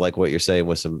mix of, like what you're saying,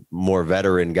 with some more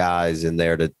veteran guys in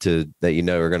there that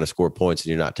are going to score points and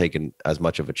you're not taking as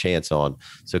much of a chance on.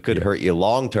 So it could hurt you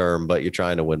long term, but you're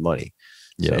trying to win money.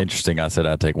 Yeah, so interesting. I said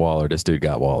I'd take Waller. This dude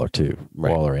got Waller too.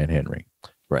 Right. Waller and Henry.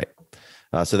 Right.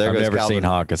 So there I've goes never Calvin. Seen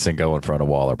Hawkinson go in front of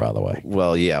Waller, by the way.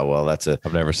 Well, yeah. Well,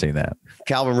 I've never seen that.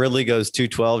 Calvin Ridley goes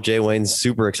 212. Jay Wayne's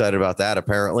super excited about that,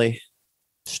 apparently.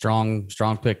 Strong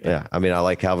pick there. Yeah. I mean, I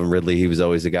like Calvin Ridley. He was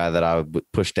always the guy that I would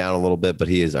push down a little bit, but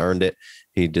he has earned it.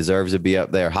 He deserves to be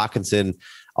up there. Hawkinson,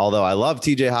 although I love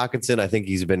TJ Hawkinson, I think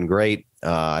he's been great.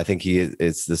 I think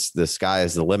the sky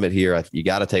is the limit here. You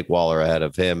got to take Waller ahead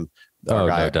of him. No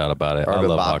doubt about it. I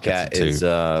love Bobcat is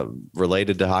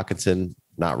related to Hawkinson.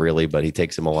 Not really, but he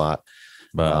takes him a lot.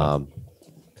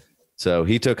 So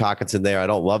he took Hawkinson there. I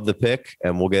don't love the pick,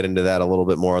 and we'll get into that a little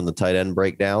bit more on the tight end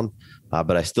breakdown.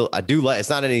 But I do like. It's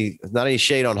not any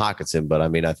shade on Hawkinson, but I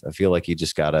mean, I feel like you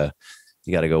gotta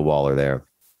go Waller there.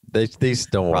 These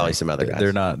don't probably some other guys.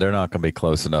 They're not going to be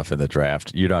close enough in the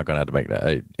draft. You're not going to have to make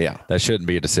that. Yeah, that shouldn't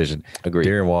be a decision. Agreed.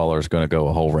 Darren Waller is going to go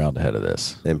a whole round ahead of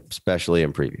this, and especially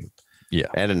in premium. Yeah,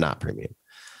 and in not premium.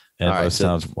 And most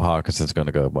times Hawkinson's going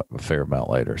to go a fair amount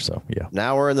later. So yeah.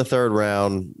 Now we're in the third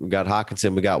round. We got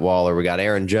Hawkinson, we got Waller, we got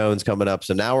Aaron Jones coming up.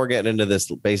 So now we're getting into this,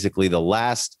 basically the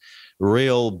last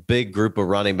real big group of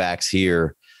running backs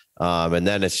here. And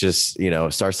then it's just,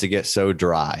 it starts to get so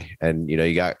dry. And,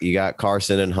 you got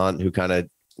Carson and Hunt who kind of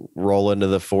roll into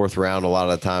the fourth round a lot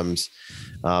of the times.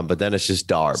 But then it's just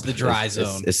Darb. It's the dry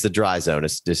zone. It's the dry zone.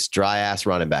 It's just dry ass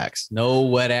running backs. No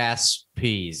wet ass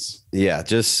peas. Yeah.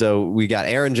 Just so we got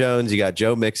Aaron Jones, you got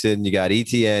Joe Mixon, you got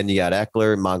ETN, you got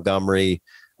Eckler, Montgomery,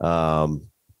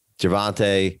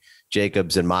 Javonte,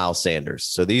 Jacobs, and Miles Sanders.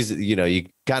 So these, you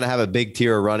kind of have a big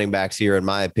tier of running backs here, in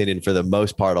my opinion, for the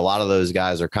most part. A lot of those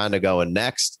guys are kind of going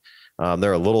next.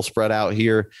 They're a little spread out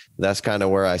here. That's kind of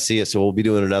where I see it. So we'll be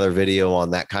doing another video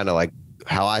on that, kind of like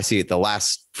how I see it, the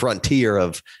last frontier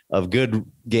of good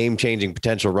game-changing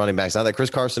potential running backs. Now that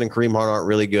Chris Carson and Kareem Hunt aren't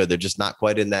really good, they're just not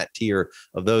quite in that tier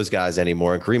of those guys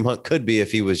anymore. And Kareem Hunt could be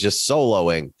if he was just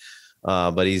soloing,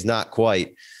 but he's not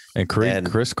quite. And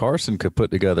Chris Carson could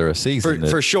put together a season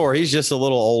for sure. He's just a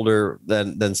little older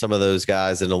than some of those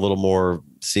guys, and a little more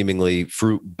seemingly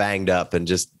fruit banged up, and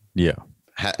just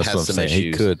has some issues.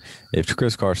 He could, if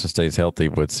Chris Carson stays healthy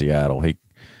with Seattle, he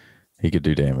could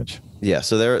do damage. Yeah.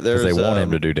 So there's they want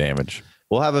him to do damage.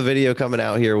 We'll have a video coming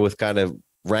out here with kind of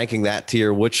ranking that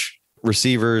tier, which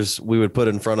receivers we would put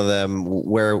in front of them,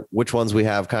 which ones we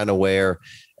have kind of where.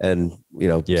 And,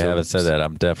 having said that,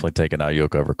 I'm definitely taking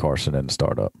Ayuk over Carson in the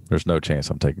startup. There's no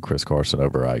chance I'm taking Chris Carson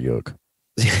over Ayuk.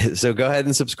 So go ahead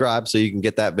and subscribe so you can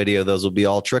get that video. Those will be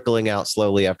all trickling out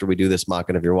slowly after we do this mock.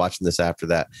 And if you're watching this after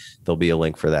that, there'll be a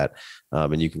link for that.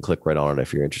 And you can click right on it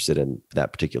if you're interested in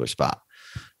that particular spot.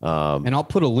 And I'll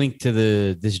put a link to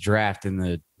this draft in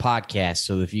the podcast.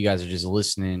 So if you guys are just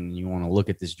listening and you want to look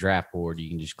at this draft board, you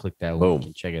can just click that link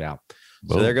and check it out.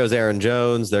 So there goes Aaron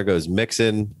Jones. There goes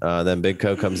Mixon. Then Big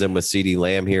Co comes in with CeeDee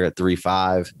Lamb here at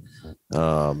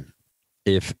 3.5.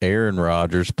 If Aaron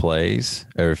Rodgers plays,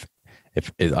 or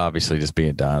if it obviously just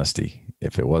being Dynasty,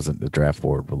 if it wasn't, the draft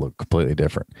board would look completely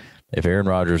different. If Aaron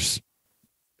Rodgers,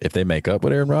 if they make up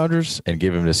with Aaron Rodgers and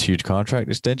give him this huge contract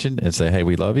extension and say, hey,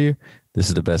 we love you, this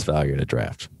is the best value in the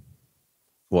draft.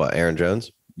 What, Aaron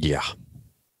Jones? Yeah.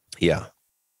 Yeah.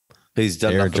 He's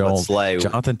done Aaron nothing Jones, but slay.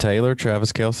 Jonathan Taylor,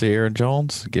 Travis Kelce, Aaron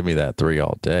Jones. Give me that 3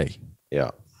 all day.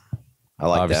 Yeah. I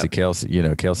like obviously that.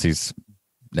 Kelce's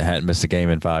hadn't missed a game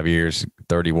in 5 years,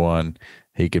 31.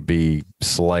 He could be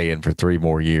slaying for 3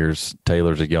 more years.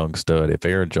 Taylor's a young stud. If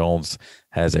Aaron Jones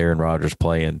has Aaron Rodgers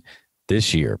playing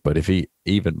this year, but if he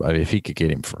could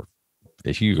get him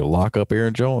if you lock up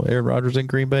Aaron Rodgers in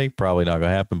Green Bay, probably not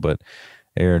going to happen. But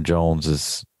Aaron Jones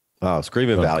is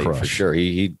screaming value for sure.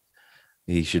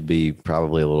 He should be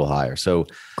probably a little higher. So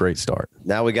great start.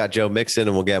 Now we got Joe Mixon,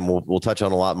 and we'll touch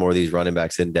on a lot more of these running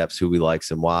backs in depth, who we like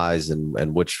and whys,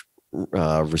 and which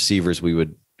receivers we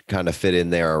would kind of fit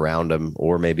in there around him,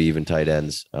 or maybe even tight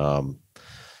ends.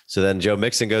 So then Joe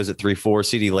Mixon goes at 3.4,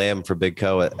 CeeDee Lamb for Big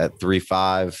Co at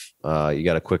 3.5. You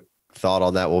got a quick thought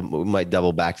on that? We might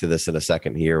double back to this in a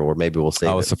second here, or maybe we'll save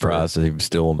it. I was surprised that he was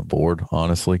still on the board,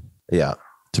 honestly. Yeah.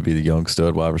 To be the young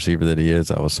stud wide receiver that he is,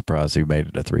 I was surprised he made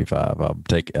it at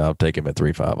 3.5. I'll take him at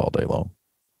 3.5 all day long.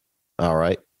 All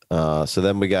right. So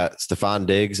then we got Stephon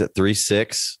Diggs at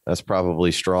 3.6. That's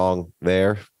probably strong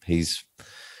there. He's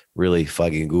really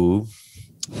fucking good.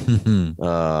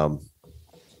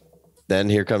 Then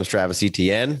here comes Travis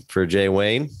Etienne for Jay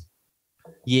Wayne.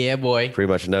 Yeah, boy.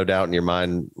 Pretty much no doubt in your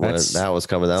mind when that was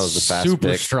coming. That was the fast super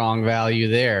pick. Strong value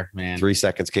there, man. 3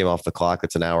 seconds came off the clock.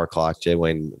 It's an hour clock. Jay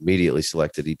Wayne immediately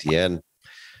selected Etienne.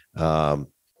 3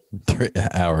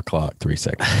 hour clock, 3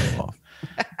 seconds came off.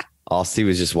 Austin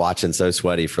was just watching so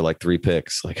sweaty for like 3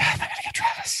 picks. Like, I gotta get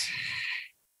Travis.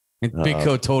 And Big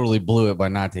Co totally blew it by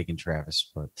not taking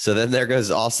Travis. But so then there goes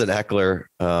Austin Eckler.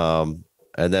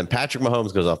 And then Patrick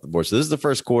Mahomes goes off the board. So this is the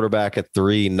first quarterback at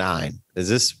 3.9. Is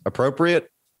this appropriate?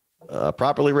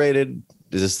 Properly rated?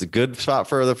 Is this the good spot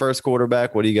for the first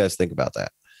quarterback? What do you guys think about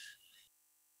that?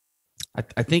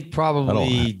 I think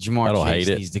probably Jamar Chase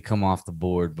needs to come off the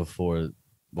board before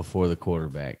the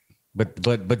quarterback. But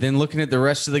then looking at the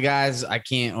rest of the guys, I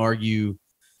can't argue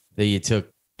that you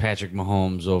took Patrick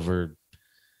Mahomes over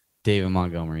David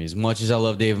Montgomery. As much as I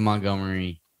love David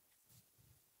Montgomery,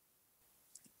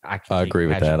 I agree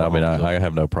with that. I mean, I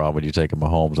have no problem with you taking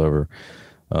Mahomes over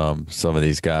some of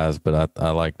these guys, but I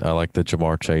like the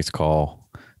Jamar Chase call.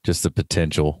 Just the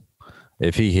potential.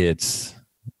 If he hits,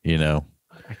 I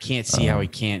can't see how he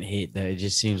can't hit that. It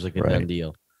just seems like a done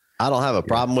deal. I don't have a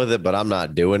problem with it, but I'm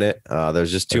not doing it.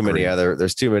 There's just too many other.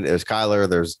 There's Kyler.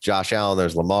 There's Josh Allen.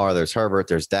 There's Lamar. There's Herbert.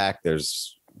 There's Dak.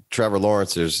 There's Trevor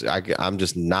Lawrence. I'm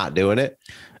just not doing it.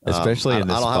 Especially in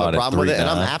this spot. I don't have a problem with it, and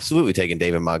I'm absolutely taking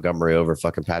David Montgomery over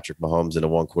fucking Patrick Mahomes in a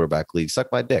 1 quarterback league. Suck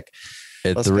my dick.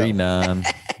 At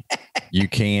 3.9, you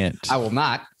can't. I will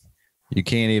not. You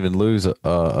can't even lose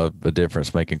a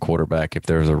difference making quarterback if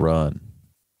there's a run,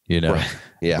 right.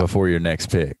 before your next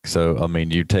pick. So, I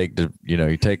mean, you take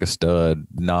a stud,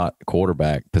 not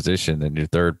quarterback position in your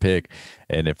third pick.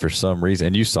 And if for some reason,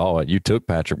 and you saw it, you took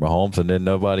Patrick Mahomes and then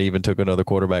nobody even took another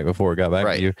quarterback before it got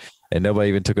back to you. And nobody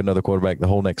even took another quarterback the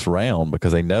whole next round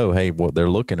because they know, hey, what they're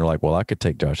looking, they're like, well, I could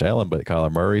take Josh Allen, but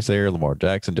Kyler Murray's there, Lamar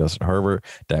Jackson, Justin Herbert,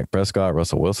 Dak Prescott,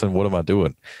 Russell Wilson. What am I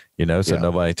doing? So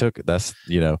nobody took it. That's,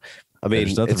 I mean,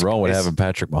 there's nothing wrong with having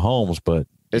Patrick Mahomes, but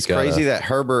it's crazy that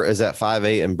Herbert is at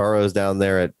 5'8" and Burrow's down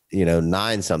there at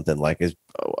 9 something. Like, is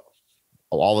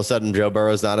all of a sudden Joe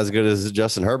Burrow's not as good as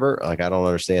Justin Herbert? Like, I don't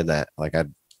understand that. Like,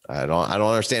 I don't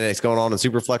understand it. It's going on in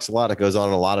Superflex a lot. It goes on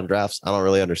in a lot of drafts. I don't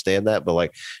really understand that. But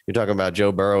like, you're talking about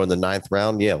Joe Burrow in the 9th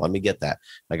round. Yeah, let me get that.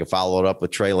 I can follow it up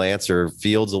with Trey Lance or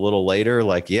Fields a little later.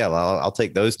 Like, yeah, I'll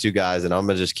take those two guys and I'm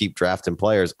going to just keep drafting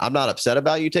players. I'm not upset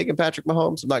about you taking Patrick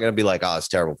Mahomes. I'm not going to be like, oh, it's a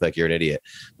terrible pick. You're an idiot.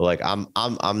 But like,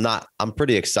 I'm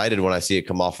pretty excited when I see it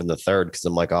come off in the 3rd because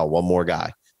I'm like, oh, one more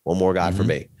guy for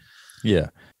me.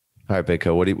 Yeah. All right,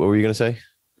 Baco, what were you going to say?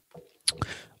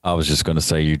 I was just going to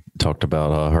say you talked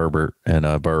about Herbert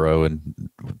and Burrow and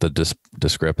the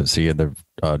discrepancy in the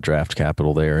draft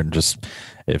capital there, and just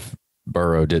if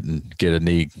Burrow didn't get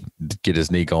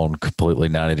his knee on completely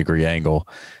 90-degree angle,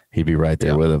 he'd be right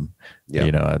there with him.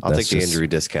 Yeah, I'll take the injury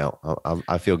discount.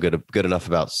 I feel good enough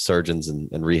about surgeons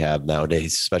and rehab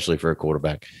nowadays, especially for a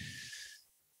quarterback.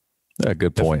 Yeah,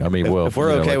 good point. If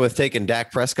we're okay with taking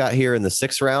Dak Prescott here in the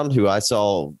 6th round, who I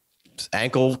saw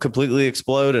ankle completely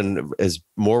explode and is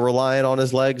more reliant on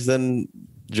his legs than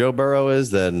Joe Burrow is,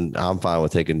 then I'm fine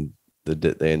with taking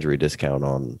the injury discount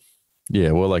on.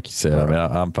 Yeah, well, like you said,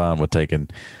 I'm fine with taking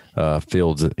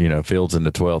Fields in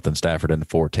the 12th and Stafford in the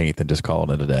 14th and just calling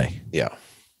it a day. Yeah.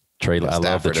 I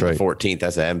love the Trey 14th.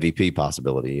 That's an MVP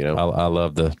possibility. I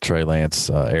love the Trey Lance,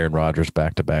 Aaron Rodgers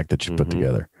back-to-back that you put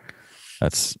together.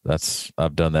 That's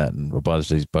I've done that in a bunch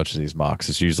of these mocks.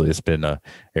 It's been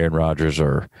Aaron Rodgers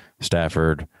or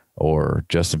Stafford or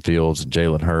Justin Fields and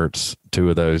Jalen Hurts.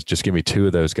 2 of those. Just give me 2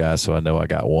 of those guys so I know I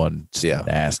got one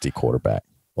nasty quarterback.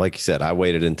 Like you said, I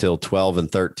waited until 12th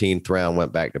and 13th round,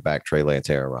 went back to back Trey Lance,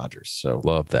 Aaron Rodgers. So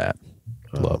love that.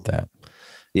 Love that.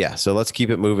 Yeah. So let's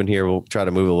keep it moving here. We'll try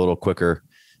to move a little quicker.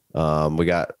 We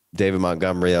got David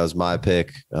Montgomery. That was my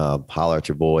pick. Holler at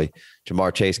your boy.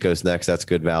 Jamar Chase goes next. That's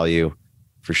good value.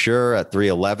 For sure at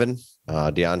 311,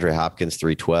 DeAndre Hopkins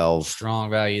 312.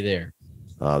 Strong value there.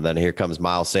 Then here comes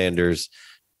Miles Sanders,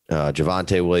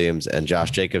 Javonte Williams, and Josh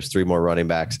Jacobs, 3 more running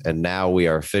backs, and now we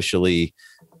are officially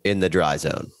in the dry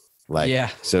zone.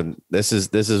 So this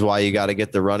is why you got to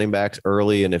get the running backs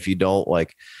early, and if you don't,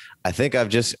 like, I think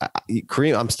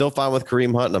Kareem. I'm still fine with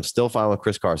Kareem Hunt, and I'm still fine with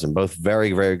Chris Carson. Both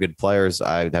very, very good players.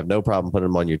 I have no problem putting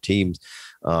them on your teams,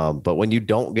 but when you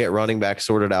don't get running backs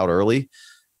sorted out early,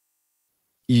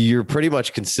 you're pretty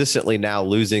much consistently now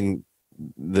losing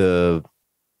the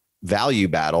value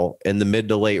battle in the mid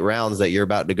to late rounds that you're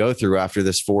about to go through after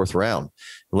this 4th round,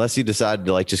 unless you decide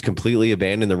to like just completely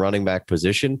abandon the running back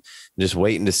position, just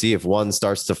waiting to see if one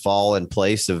starts to fall in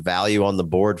place of value on the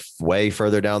board way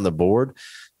further down the board.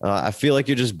 I feel like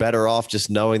you're just better off just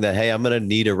knowing that, hey, I'm going to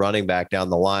need a running back down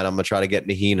the line. I'm going to try to get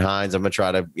Naheem Hines. I'm going to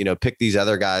try to, pick these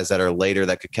other guys that are later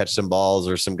that could catch some balls,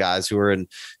 or some guys who are in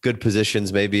good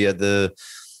positions, maybe at the,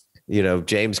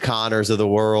 James Connors of the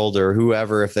world or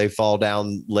whoever, if they fall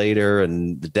down later,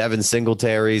 and the Devin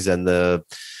Singletaries and the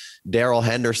Darrell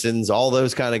Hendersons, all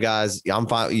those kind of guys. I'm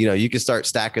fine. You can start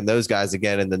stacking those guys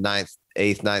again in the 9th,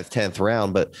 8th, 9th, 10th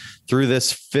round. But through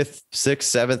this 5th,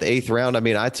 6th, 7th, 8th round,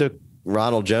 I took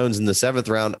Ronald Jones in the 7th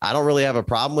round. I don't really have a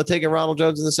problem with taking Ronald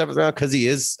Jones in the 7th round because he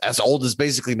is as old as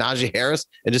basically Najee Harris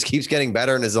and just keeps getting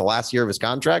better and is the last year of his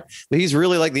contract. But he's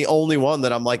really like the only one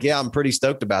that I'm like, yeah, I'm pretty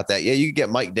stoked about that. Yeah, you could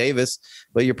get Mike Davis,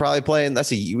 but you're probably playing.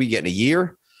 We get in a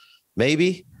year,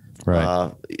 maybe.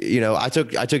 Right. I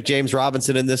took James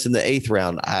Robinson in the 8th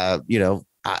round.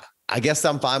 I guess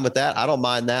I'm fine with that. I don't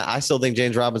mind that. I still think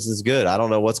James Robinson's good. I don't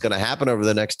know what's going to happen over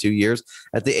the next 2 years.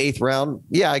 At the 8th round,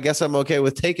 yeah, I guess I'm okay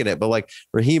with taking it. But like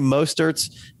Raheem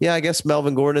Mostert's, yeah, I guess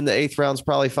Melvin Gordon in the 8th round is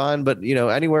probably fine. But,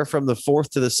 anywhere from the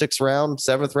 4th to the 6th round,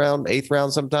 7th round, 8th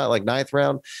round, sometime like 9th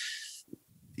round,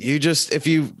 if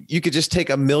you could just take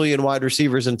a million wide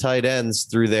receivers and tight ends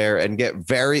through there and get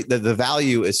the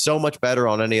value is so mumuch better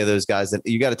on any of those guys. And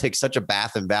you got to take such a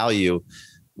bath in value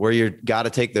where you got to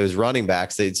take those running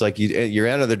backs. It's like you're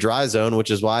out of the dry zone, which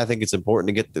is why I think it's important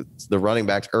to get the running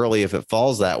backs early if it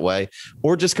falls that way,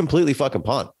 or just completely fucking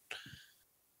punt.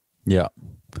 Yeah,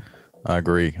 I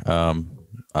agree.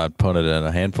 I punted in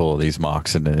a handful of these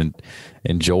mocks and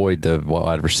enjoyed the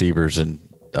wide receivers and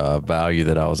value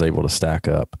that I was able to stack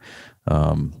up.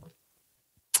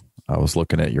 I was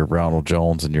looking at your Ronald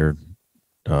Jones and your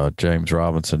James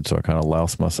Robinson, so I kind of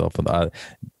loused myself. And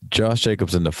Josh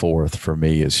Jacobs in the 4th for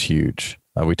me is huge.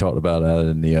 We talked about that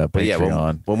in the Patreon.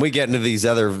 Yeah, when we get into these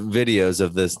other videos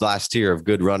of this last tier of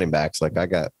good running backs, like I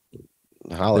got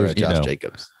holler at Josh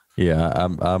Jacobs. Yeah,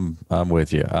 I'm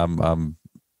with you.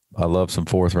 I love some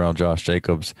 4th round Josh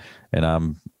Jacobs,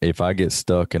 and if I get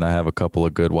stuck and I have a couple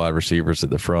of good wide receivers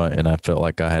at the front and I felt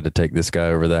like I had to take this guy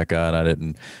over that guy and I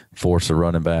didn't force a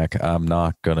running back, I'm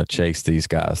not going to chase these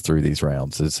guys through these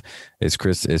rounds. Is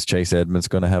Chase Edmonds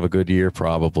going to have a good year?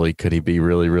 Probably. Could he be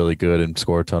really, really good and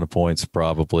score a ton of points?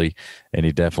 Probably. And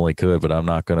he definitely could, but I'm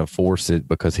not going to force it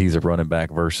because he's a running back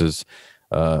versus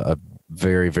a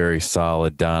very, very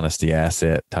solid dynasty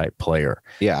asset type player.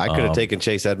 Yeah, I could have taken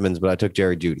Chase Edmonds, but I took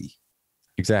Jerry Jeudy.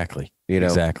 Exactly.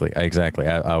 Exactly.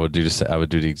 I would do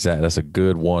the exact. That's a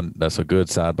good one. That's a good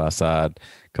side by side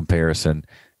comparison.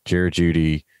 Jerry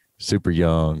Jeudy, super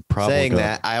young. Probably saying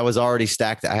that I was already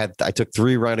stacked. I took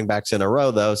 3 running backs in a row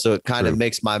though, so it kind of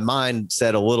makes my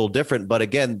mindset a little different. But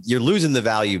again, you're losing the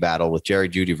value battle with Jerry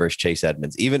Jeudy versus Chase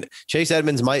Edmonds. Even Chase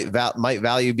Edmonds might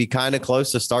value be kind of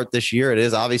close to start this year. It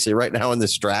is obviously right now in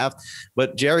this draft,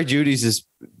 but Jerry Jeudy's is.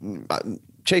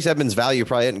 Chase Edmonds' value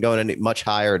probably isn't going any much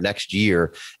higher next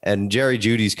year, and Jerry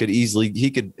Jeudy's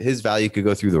his value could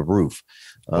go through the roof.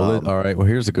 All right. Well,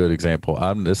 here's a good example.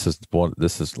 This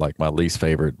is like my least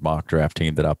favorite mock draft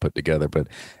team that I put together, but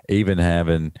even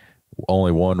having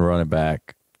only one running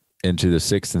back into the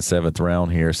 6th and 7th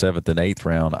round here, 7th and 8th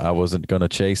round, I wasn't going to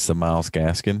chase the Myles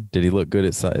Gaskin. Did he look good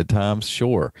at times?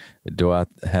 Sure. Do I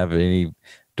have any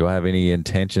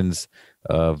intentions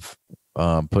of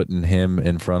putting him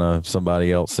in front of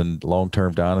somebody else in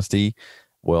long-term dynasty?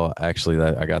 Well, actually,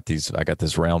 I got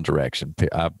this round direction.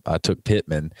 I took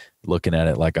Pittman, looking at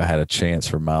it like I had a chance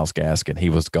for Myles Gaskin. He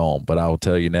was gone, but I will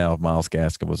tell you now, if Myles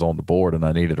Gaskin was on the board and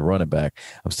I needed a running back,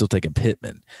 I'm still taking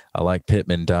Pittman. I like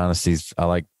Pittman dynasties. I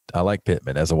like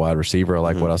Pittman as a wide receiver. I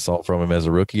like what I saw from him as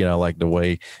a rookie, and I like the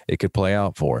way it could play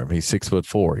out for him. He's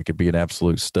 6'4". He could be an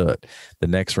absolute stud. The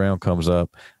next round comes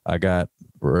up. I got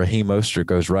Raheem Mostert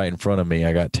goes right in front of me.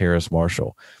 I got Terrace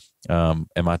Marshall. Am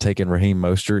I taking Raheem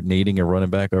Mostert needing a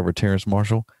running back over Terrace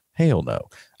Marshall? Hell no.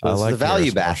 I like the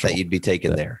value bath that you'd be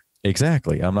taking there.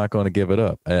 Exactly. I'm not going to give it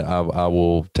up. I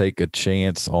will take a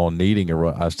chance on needing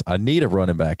I need a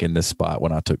running back in this spot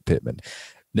when I took Pittman.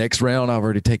 Next round, I've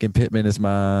already taken Pittman as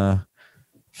my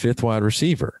 5th wide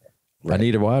receiver. Right. I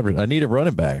need a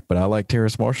running back, but I like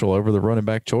Terrace Marshall over the running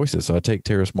back choices, so I take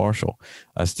Terrace Marshall.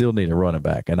 I still need a running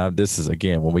back, and this is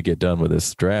again when we get done with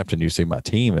this draft, and you see my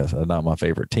team is not my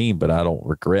favorite team, but I don't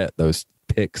regret those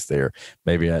picks there.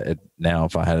 Maybe now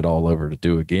if I had it all over to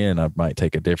do again, I might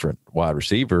take a different wide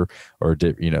receiver or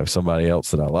somebody else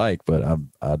that I like, but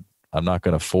I'm not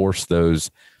going to force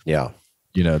those. Yeah,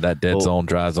 that dead zone,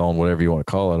 dry zone, whatever you want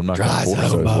to call it. I'm not going to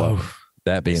force those. Well,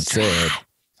 that being said.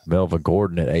 Melvin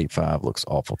Gordon at 8.5 looks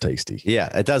awful tasty.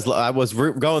 Yeah, it does. I was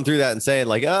going through that and saying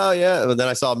like, oh yeah, but then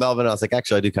I saw Melvin. And I was like,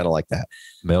 actually, I do kind of like that.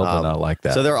 Melvin, I like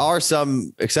that. So there are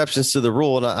some exceptions to the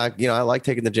rule, and I like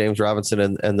taking the James Robinson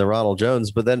and the Ronald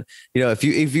Jones. But then if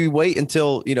you wait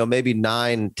until maybe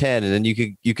 9, 10, and then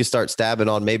you could start stabbing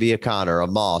on maybe a Connor, a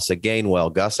Moss, a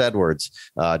Gainwell, Gus Edwards,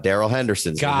 Darrell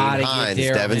Henderson, Hines,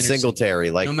 Devin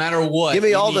Singletary. Like no matter what, give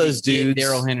me all those dudes.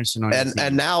 Darrell Henderson on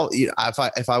and now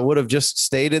if I would have just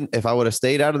stayed if I would have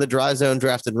stayed out of the dry zone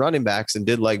drafted running backs and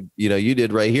did like you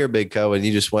did right here, Big Co, and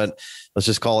you just went, let's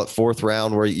just call it 4th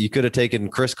round, where you could have taken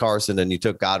Chris Carson and you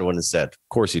took Godwin instead. Of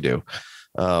course you do.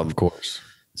 Of course.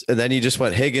 And then you just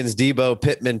went Higgins, Debo,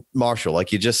 Pittman, Marshall,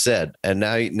 like you just said. And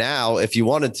now if you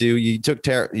wanted to, you took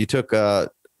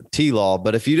T-Law,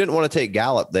 but if you didn't want to take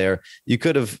Gallup there, you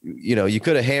could have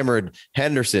hammered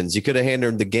Henderson's, you could have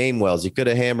hammered the Gainwells, you could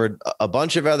have hammered a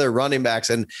bunch of other running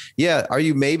backs. And yeah, are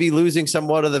you maybe losing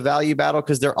somewhat of the value battle?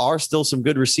 Because there are still some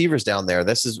good receivers down there.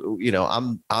 This is,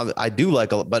 I do like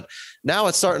but now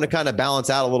it's starting to kind of balance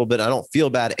out a little bit. I don't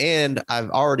feel bad. And I've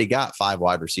already got 5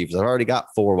 wide receivers. I've already got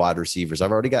 4 wide receivers.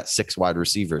 I've already got 6 wide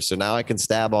receivers. So now I can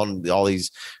stab on all these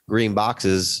green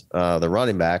boxes, the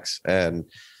running backs, and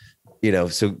I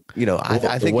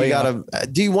think you gotta.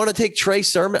 Do you want to take Trey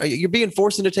Sermon? You're being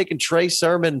forced into taking Trey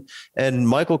Sermon and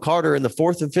Michael Carter in the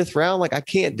 4th and 5th round. Like I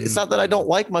can't. It's not that I don't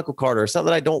like Michael Carter. It's not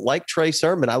that I don't like Trey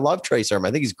Sermon. I love Trey Sermon.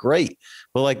 I think he's great.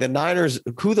 But like the Niners,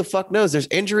 who the fuck knows? There's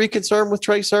injury concern with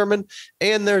Trey Sermon,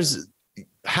 and there's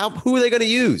who are they going to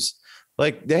use?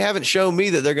 Like they haven't shown me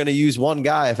that they're going to use one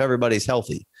guy if everybody's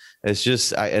healthy. I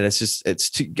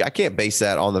can't base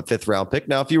that on the 5th round pick.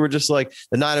 Now, if you were just like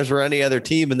the Niners were any other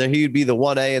team and then he would be the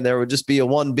 1A and there would just be a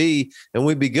 1B and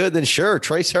we'd be good, then sure,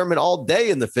 Trace Herman all day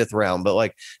in the 5th round. But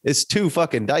like, it's too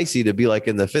fucking dicey to be like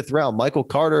in the 5th round. Michael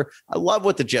Carter, I love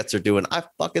what the Jets are doing. I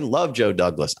fucking love Joe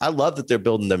Douglas. I love that they're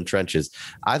building them trenches.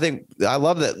 I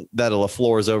love that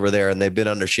LaFleur is over there and they've been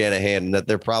under Shanahan and that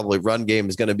their probably run game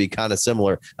is going to be kind of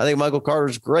similar. I think Michael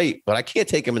Carter's great, but I can't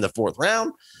take him in the 4th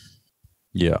round.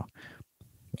 Yeah.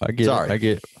 I get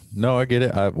it.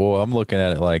 I'm looking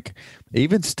at it like,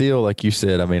 even still, like you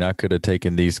said, I mean, I could have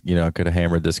taken these, I could have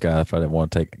hammered this guy if I didn't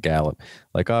want to take a Gallup.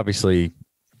 Like, obviously.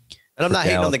 And I'm not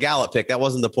hating on the Gallup pick. That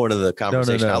wasn't the point of the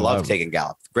conversation. No. I love taking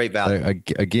Gallup. Great value.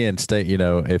 Again,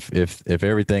 if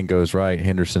everything goes right,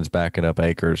 Henderson's backing up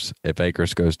Akers. If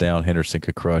Akers goes down, Henderson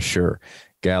could crush. Sure.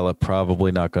 Gallup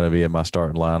probably not going to be in my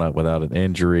starting lineup without an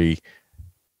injury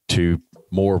to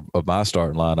more of my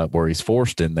starting lineup where he's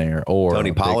forced in there, or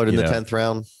Tony Pollard in the 10th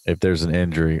round. If there's an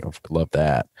injury, I love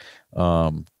that.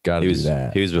 Got to do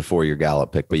that. He was before your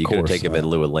Gallup pick, but you could have taken him in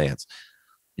lieu of Lance.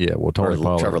 Yeah, well,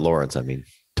 Trevor Lawrence. I mean,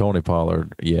 Tony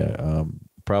Pollard. Yeah,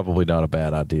 probably not a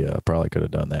bad idea. I probably could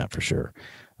have done that for sure.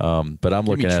 But I'm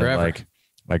looking at it like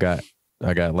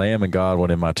I got Lamb and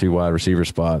Godwin in my 2 wide receiver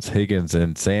spots, Higgins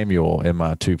and Samuel in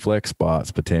my 2 flex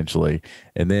spots potentially.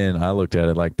 And then I looked at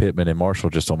it like Pittman and Marshall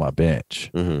just on my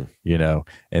bench, And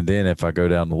then if I go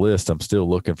down the list, I'm still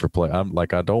looking for play. I'm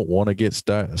like, I don't want to get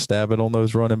stabbing on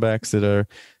those running backs that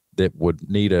would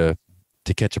need to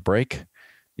catch a break,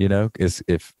 Gus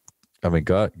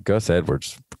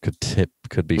Edwards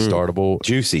could be startable.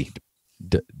 Juicy.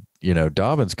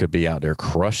 Dobbins could be out there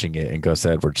crushing it and Gus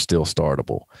Edwards still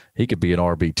startable. He could be an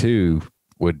RB2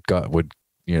 with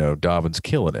Dobbins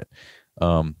killing it.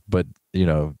 But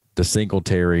the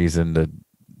Singletaries and the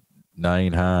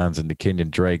Nyheim Hines and the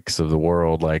Kenyon Drakes of the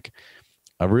world, like,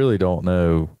 I really don't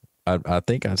know. I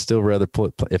think I'd still rather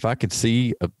put, if I could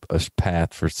see a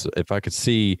path if I could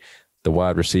see the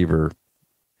wide receiver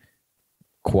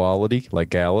quality like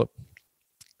Gallup,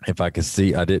 if I could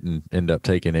see, I didn't end up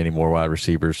taking any more wide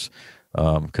receivers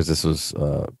because this was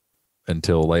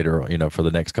until later, for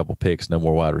the next couple picks, no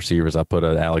more wide receivers. I put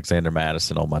an Alexander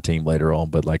Madison on my team later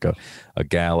on, but like a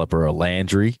Gallup or a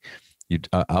Landry,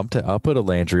 I'll put a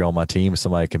Landry on my team.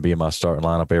 Somebody can be in my starting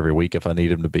lineup every week if I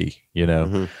need him to be.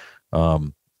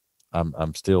 I'm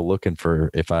still looking for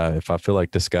if I feel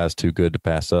like this guy's too good to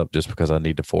pass up just because I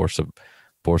need to force a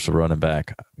running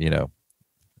back.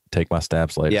 Take my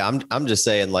stabs later. Yeah, I'm just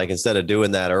saying, like, instead of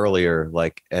doing that earlier,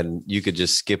 like, and you could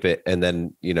just skip it, and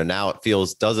then now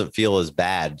it doesn't feel as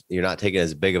bad. You're not taking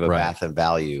as big of a bath in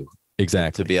value.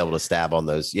 Exactly. To be able to stab on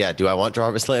those. Yeah. Do I want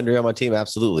Jarvis Landry on my team?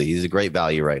 Absolutely. He's a great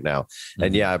value right now. Mm-hmm.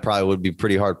 And yeah, I probably would be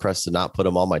pretty hard pressed to not put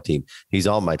him on my team. He's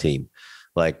on my team.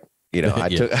 Like, I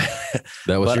took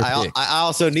that was but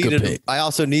I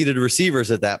also needed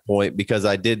receivers at that point because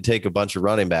I did take a bunch of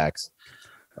running backs.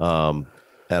 And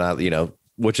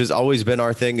which has always been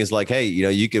our thing is like, hey,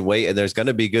 you can wait and there's going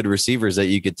to be good receivers that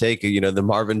you could take, the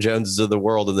Marvin Joneses of the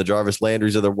world and the Jarvis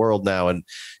Landrys of the world now. And,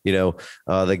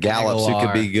 the Gallups who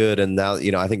could be good. And now,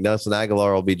 I think Nelson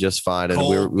Aguilar will be just fine. And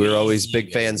we're always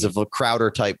big fans of Crowder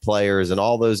type players and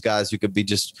all those guys who could be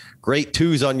just great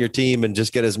 2s on your team and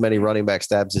just get as many running back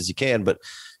stabs as you can. But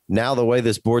now the way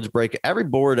this board's break, every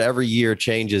board every year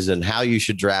changes and how you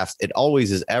should draft. It always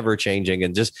is ever changing.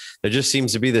 And there just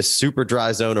seems to be this super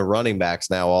dry zone of running backs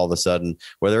now all of a sudden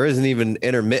where there isn't even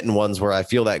intermittent ones where I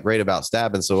feel that great about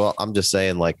stabbing. So I'm just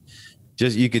saying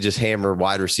you could just hammer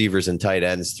wide receivers and tight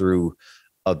ends through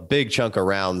a big chunk of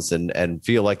rounds and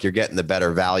feel like you're getting the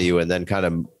better value and then kind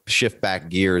of shift back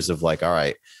gears of like, all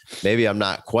right, maybe I'm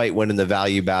not quite winning the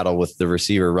value battle with the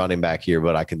receiver running back here,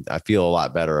 but I feel a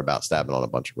lot better about stabbing on a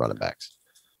bunch of running backs.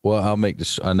 Well, I'll make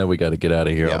this, I know we got to get out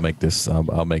of here. Yeah. I'll make this a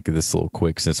little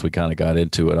quick since we kind of got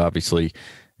into it. Obviously,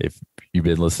 if you've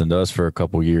been listening to us for a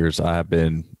couple of years, I have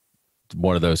been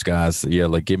one of those guys. Yeah.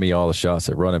 Like give me all the shots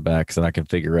at running backs and I can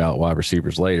figure out wide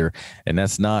receivers later. And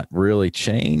that's not really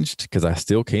changed because I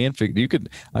still can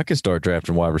I could start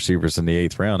drafting wide receivers in the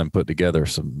 8th round and put together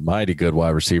some mighty good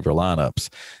wide receiver lineups.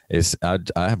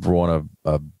 I have run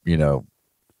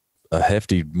a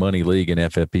hefty money league in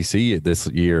FFPC this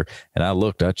year. And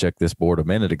I checked this board a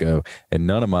minute ago and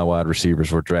none of my wide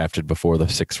receivers were drafted before the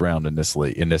 6th round in this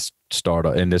league, in this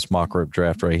mock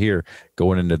draft right here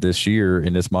going into this year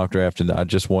in this mock draft. And I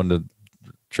just won the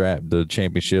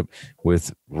championship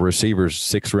with receivers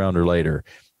 6th round or later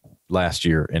last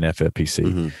year in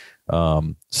FFPC.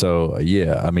 Mm-hmm. So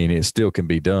yeah, I mean, it still can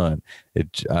be done.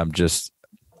 I'm just,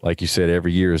 like you said,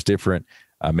 every year is different.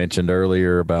 I mentioned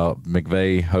earlier about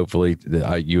McVay. Hopefully,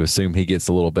 you assume he gets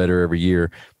a little better every year.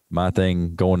 my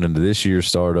thing going into this year's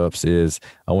startups is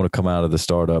I want to come out of the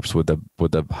startups with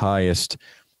the highest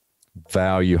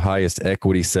value, highest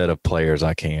equity set of players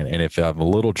I can. And if I'm a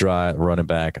little dry at running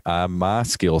back, my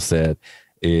skill set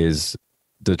is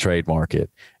the trade market.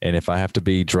 And if I have to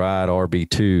be dry at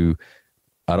RB2,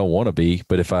 I don't want to be,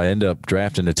 but if I end up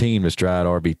drafting a team that's dry at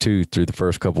RB2 through the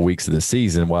first couple weeks of the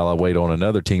season while I wait on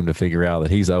another team to figure out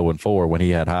that he's 0-4 when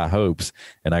he had high hopes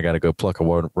and I got to go pluck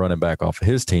a running back off of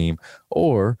his team,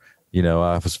 or,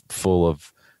 I was full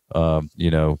of,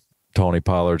 Tony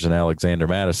Pollards and Alexander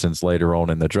Madison's later on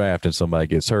in the draft and somebody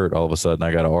gets hurt, all of a sudden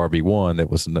I got an RB1 that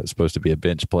was supposed to be a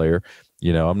bench player.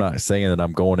 I'm not saying that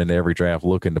I'm going into every draft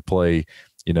looking to play,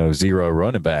 zero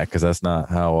running back, because that's not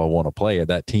how I want to play it.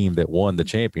 That team that won the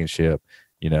championship,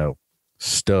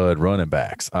 stud running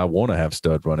backs. I want to have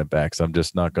stud running backs. I'm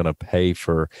just not going to pay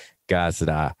for guys that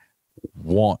I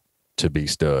want to be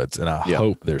studs, and I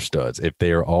hope they're studs. If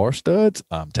there are studs,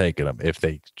 I'm taking them. If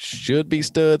they should be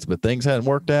studs, but things hadn't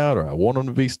worked out, or I want them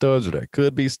to be studs, or they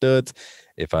could be studs,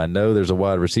 if I know there's a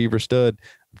wide receiver stud,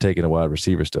 I'm taking a wide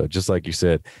receiver stud. Just like you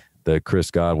said, the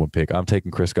Chris Godwin pick. I'm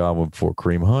taking Chris Godwin before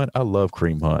Kareem Hunt. I love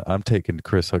Kareem Hunt. I'm taking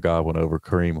Chris Godwin over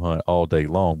Kareem Hunt all day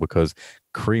long because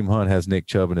Kareem Hunt has Nick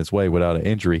Chubb in his way without an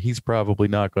injury. He's probably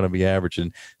not going to be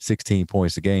averaging 16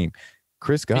 points a game.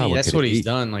 Chris Godwin. That's what he's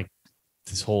done like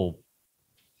this whole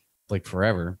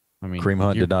forever. I mean, Kareem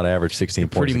Hunt did not average 16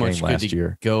 points a game last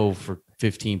year. Go for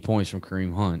 15 points from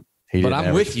Kareem Hunt. But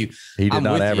I'm with you. He did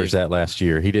not average that last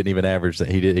year. He didn't even average that.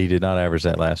 He did not average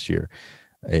that last year.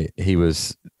 He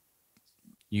was.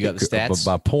 You got the stats?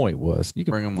 My point was, you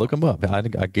can look him up. I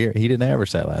guarantee he didn't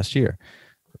average that last year.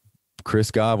 Chris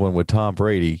Godwin with Tom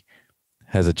Brady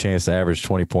has a chance to average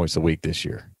 20 points a week this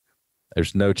year.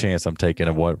 There's no chance I'm taking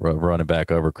a running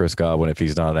back over Chris Godwin if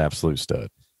he's not an absolute stud.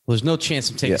 Well, there's no chance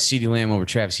I'm taking CeeDee Lamb over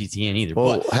Travis Etienne either.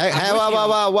 Well,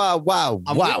 but wow.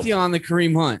 I'm with you on the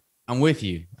Kareem Hunt. I'm with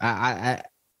you.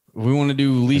 We want to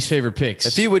do least favorite picks.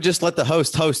 If you would just let the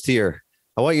host here,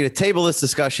 I want you to table this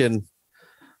discussion.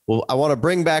 Well, I want to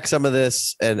bring back some of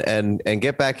this and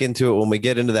get back into it when we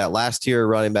get into that last tier of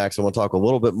running backs. I want to talk a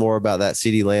little bit more about that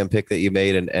CeeDee Lamb pick that you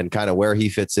made and kind of where he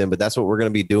fits in. But that's what we're going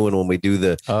to be doing when we do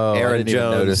the Aaron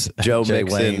Jones, Joe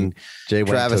Mixon,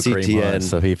 Travis Etienne.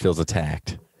 So he feels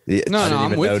attacked. Yeah. No,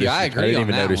 I'm with you. I agree. I didn't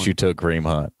even notice you took Kareem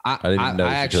Hunt. I didn't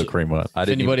notice you took Kareem Hunt. I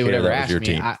didn't. If anybody would ever ask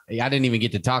me, I didn't even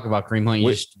get to talk about Kareem Hunt. You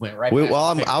just went right.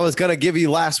 I was going to give you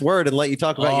last word and let you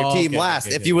talk about your team last.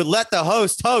 If you would let the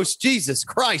host, Jesus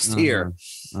Christ, here.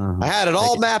 I had it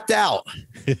all mapped out.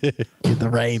 Get the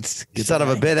reins. Son of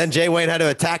a bitch. Then Jay Wayne had to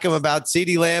attack him about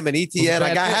CeeDee Lamb and Etienne.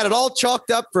 I had it all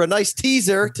chalked up for a nice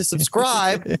teaser to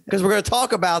subscribe because we're going to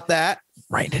talk about that.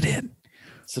 Write it in.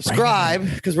 Subscribe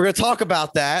because we're going to talk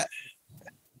about that.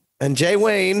 And Jay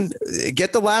Wayne,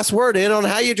 get the last word in on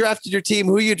how you drafted your team,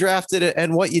 who you drafted,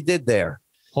 and what you did there.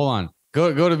 Hold on.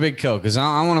 Go to Big Co because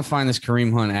I want to find this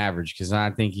Kareem Hunt average because I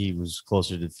think he was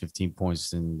closer to 15 points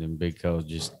than Big Co,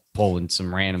 just pulling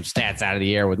some random stats out of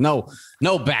the air with no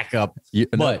backup.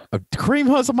 Kareem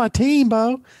Hunt's on my team,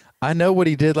 Bo. I know what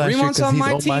he did last year because he's on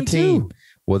my team.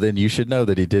 Well, then you should know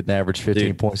that he didn't average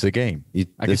 15 points a game.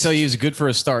 I can tell you he's good for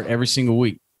a start every single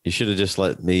week. You should have just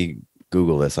let me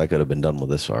Google this. I could have been done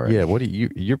with this already. Yeah,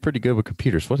 you're pretty good with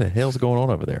computers. What the hell's going on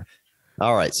over there?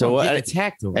 All right. So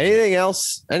anything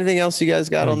else? Anything else you guys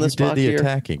got on this? You did the here?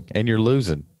 Attacking, and you're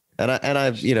losing. And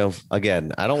I've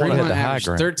again, I don't want to hit the high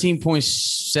ground.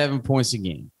 13.7 points a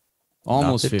game,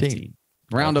 almost 15.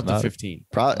 Round up to 15.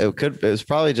 It was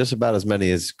probably just about as many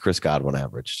as Chris Godwin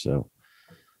averaged. So,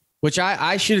 which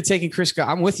I should have taken Chris.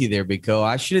 I'm with you there, Big Co.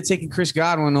 I should have taken Chris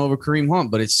Godwin over Kareem Hunt,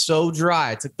 but it's so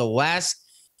dry. I took the last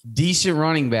decent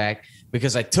running back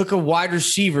because I took a wide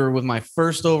receiver with my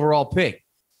first overall pick,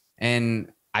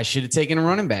 and I should have taken a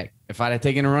running back. If I'd have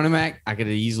taken a running back, I could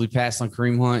have easily passed on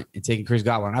Kareem Hunt and taken Chris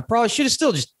Godwin. I probably should have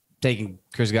still just taken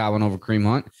Chris Godwin over Kareem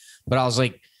Hunt, but I was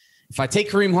like, if I take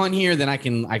Kareem Hunt here, then I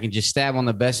can just stab on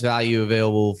the best value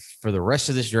available for the rest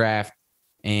of this draft,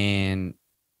 and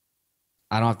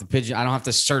I don't have to pigeon. I don't have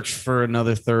to search for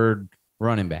another third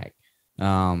running back.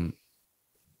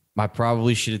 I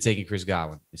probably should have taken Chris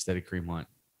Godwin instead of Kareem Hunt,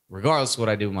 regardless of what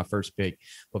I did with my first pick.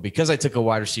 But because I took a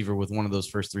wide receiver with one of those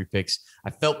first three picks, I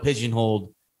felt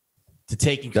pigeonholed to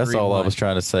taking Kareem That's all Hunt. I was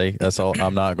trying to say. That's all.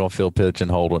 I'm not going to feel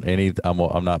pigeonholed on any. I'm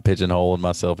not pigeonholing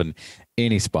myself in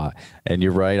any spot. And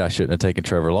you're right. I shouldn't have taken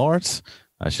Trevor Lawrence.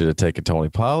 I should have taken Tony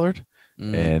Pollard.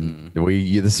 And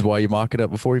this is why you mock it up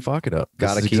before you fuck it up.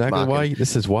 Got to keep mocking.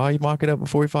 This is why you mock it up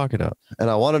before you fuck it up. And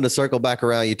I wanted to circle back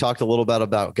around. You talked a little bit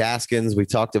about Gaskins. We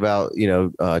talked about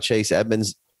Chase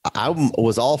Edmonds. I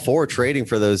was all for trading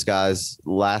for those guys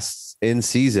last in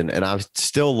season, and I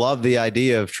still love the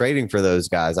idea of trading for those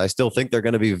guys. I still think they're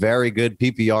going to be very good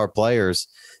PPR players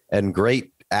and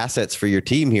great assets for your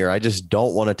team here. I just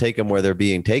don't want to take them where they're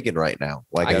being taken right now.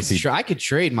 Like I could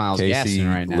trade Myles Gaskin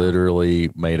right now. Literally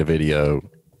made a video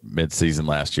mid-season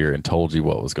last year and told you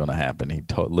what was going to happen. He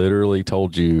literally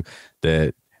told you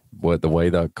that the way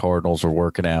the Cardinals were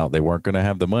working out, they weren't going to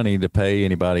have the money to pay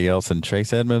anybody else, and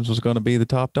Chase Edmonds was going to be the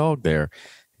top dog there.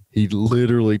 He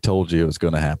literally told you it was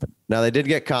going to happen. Now, they did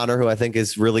get Connor, who I think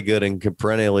is really good and could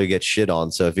perennially get shit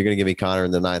on. So if you're going to give me Connor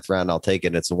in the 9th round, I'll take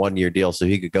it. It's a 1-year deal, so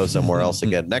he could go somewhere else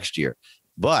again next year.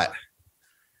 But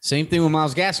same thing with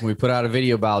Myles Gaskin. We put out a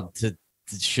video about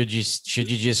should you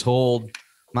just hold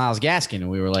Myles Gaskin, and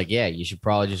we were like, yeah, you should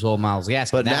probably just hold Myles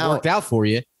Gaskin. But that worked out for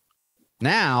you.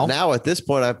 Now at this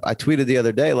point, I tweeted the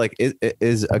other day, like,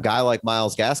 is a guy like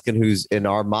Myles Gaskin, who's in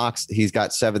our mocks, he's got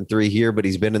 7-3 here, but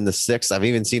he's been in the 6th. I've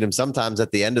even seen him sometimes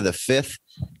at the end of the 5th.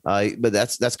 But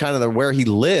that's kind of where he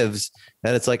lives.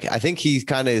 And it's like, I think he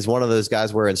kind of is one of those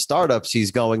guys where in startups, he's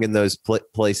going in those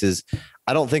places.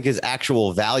 I don't think his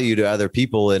actual value to other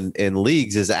people in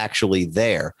leagues is actually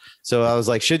there. So I was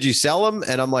like, should you sell him?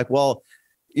 And I'm like, well,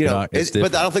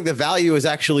 but I don't think the value is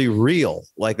actually real.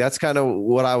 Like, that's kind of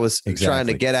what I was trying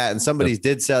to get at. And somebody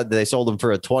did say they sold him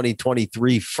for a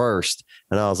 2023 first.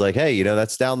 And I was like, hey,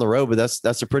 that's down the road, but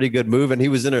that's a pretty good move. And he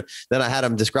was then I had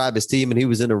him describe his team, and he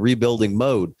was in a rebuilding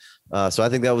mode. So I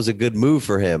think that was a good move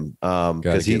for him.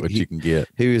 Because you can get.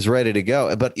 He was ready to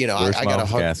go. But I got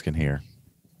a Gaskin here.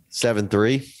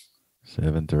 7-3.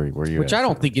 7-3. Where you? Which I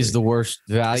don't think is the worst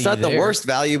value. It's not the worst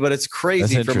value, but it's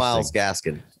crazy for Myles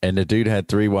Gaskin. And the dude had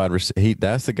 3 wide receivers.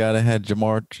 That's the guy that had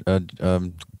Jamar,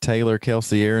 Taylor,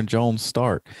 Kelsey, Aaron Jones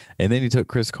start, and then he took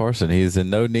Chris Carson. He's in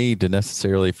no need to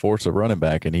necessarily force a running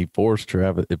back, and he forced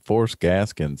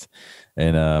Gaskins,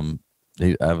 and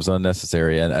that was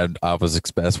unnecessary. And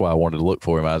that's why I wanted to look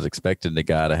for him. I was expecting the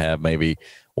guy to have maybe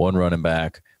 1 running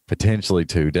back, potentially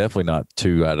 2, definitely not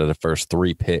 2 out of the first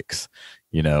 3 picks.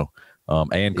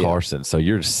 And Carson. So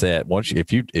you're set.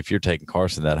 If you're taking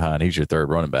Carson that high and he's your 3rd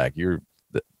running back, you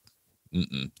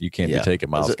can't be taking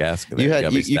Myles Gaskin.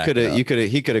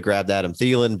 He could have grabbed Adam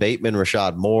Thielen, Bateman,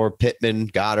 Rashad Moore, Pittman,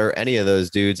 Goddard, any of those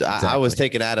dudes. Exactly. I was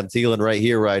taking Adam Thielen right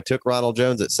here, where I took Ronald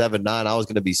Jones at 7-9. I was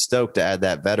going to be stoked to add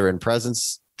that veteran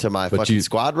presence to my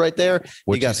squad right there.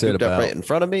 He got scooped up right in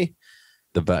front of me.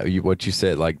 The value, what you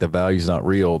said, like the value's not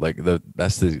real. Like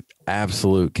that's the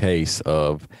absolute case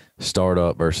of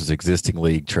startup versus existing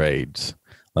league trades.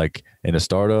 Like in a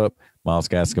startup, Myles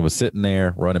Gaskin was sitting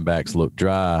there, running backs looked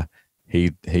dry.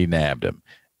 He nabbed him.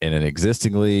 In an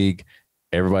existing league,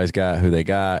 everybody's got who they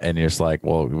got, and it's like,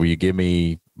 well, will you give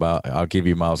me? I'll give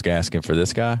you Myles Gaskin for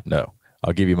this guy. No.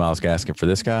 I'll give you Myles Gaskin for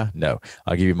this guy. No.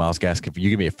 I'll give you Myles Gaskin.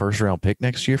 You give me a 1st-round pick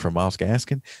next year for Myles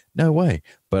Gaskin? No way.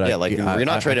 But you're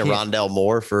not trading Rondell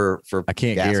Moore for I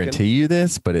can't Gaskin. Guarantee you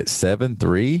this, but it's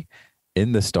 7-3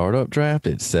 in the startup draft.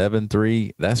 It's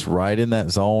 7-3. That's right in that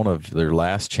zone of their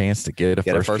last chance to get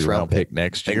a first-round pick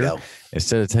next year. Bingo.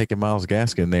 Instead of taking Myles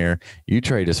Gaskin there, you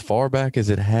trade as far back as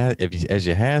it has, as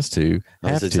you has to.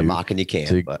 It's a mock and you can,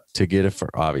 to get it for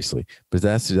obviously. But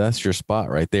that's your spot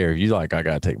right there. If you I got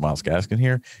to take Myles Gaskin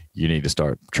here, you need to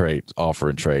start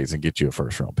offering trades and get you a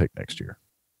 1st-round pick next year.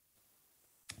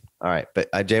 All right, but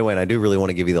Jay Wayne, I do really want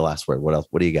to give you the last word. What else?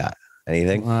 What do you got?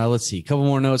 Anything? Let's see. A couple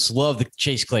more notes. Love the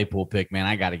Chase Claypool pick, man.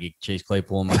 I got to get Chase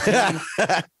Claypool on my team.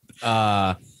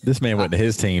 This man went to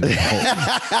his team.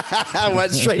 I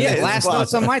went straight. Last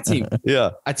notes on my team. Yeah,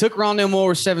 I took Rondell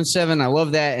Moore 7-7. I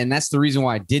love that, and that's the reason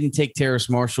why I didn't take Terrace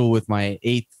Marshall with my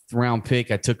 8th round pick.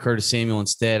 I took Curtis Samuel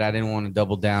instead. I didn't want to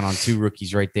double down on 2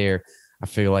 rookies right there. I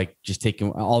feel like just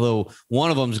taking, although one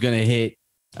of them is going to hit.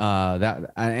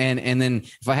 And then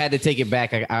if I had to take it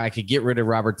back, I could get rid of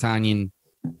Robert Tonyan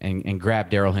and grab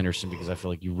Darrell Henderson, because I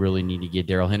feel like you really need to get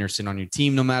Darrell Henderson on your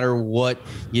team no matter what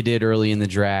you did early in the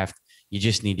draft. You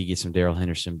just need to get some Darrell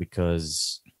Henderson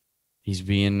because he's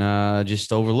being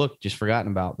just overlooked, just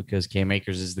forgotten about, because Cam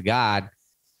Akers is the god.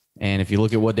 And if you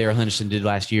look at what Darrell Henderson did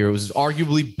last year, it was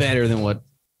arguably better than what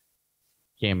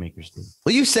Cam Akers did.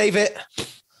 Will you save it?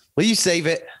 Will you save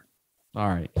it? All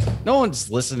right. No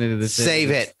one's listening to this. Save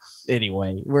it.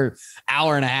 Anyway, we're an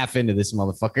hour and a half into this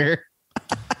motherfucker.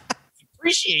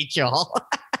 Appreciate y'all.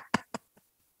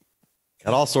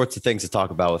 Got all sorts of things to talk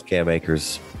about with Cam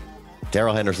Akers.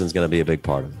 Darrell Henderson's going to be a big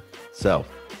part of it. So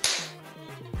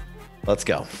let's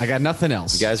go. I got nothing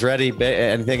else. You guys ready?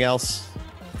 Anything else?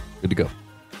 Good to go.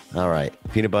 All right.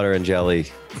 Peanut butter and jelly.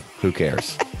 Who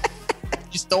cares?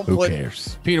 Just don't put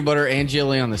peanut butter and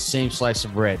jelly on the same slice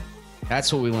of bread.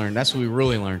 That's what we learned. That's what we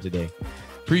really learned today.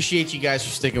 Appreciate you guys for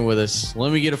sticking with us.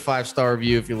 Let me get a 5-star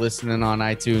review if you're listening on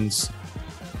iTunes.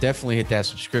 Definitely hit that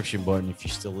subscription button if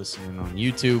you're still listening on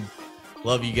YouTube.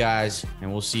 Love you guys, and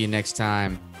we'll see you next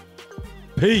time.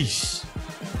 Peace.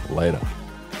 Later.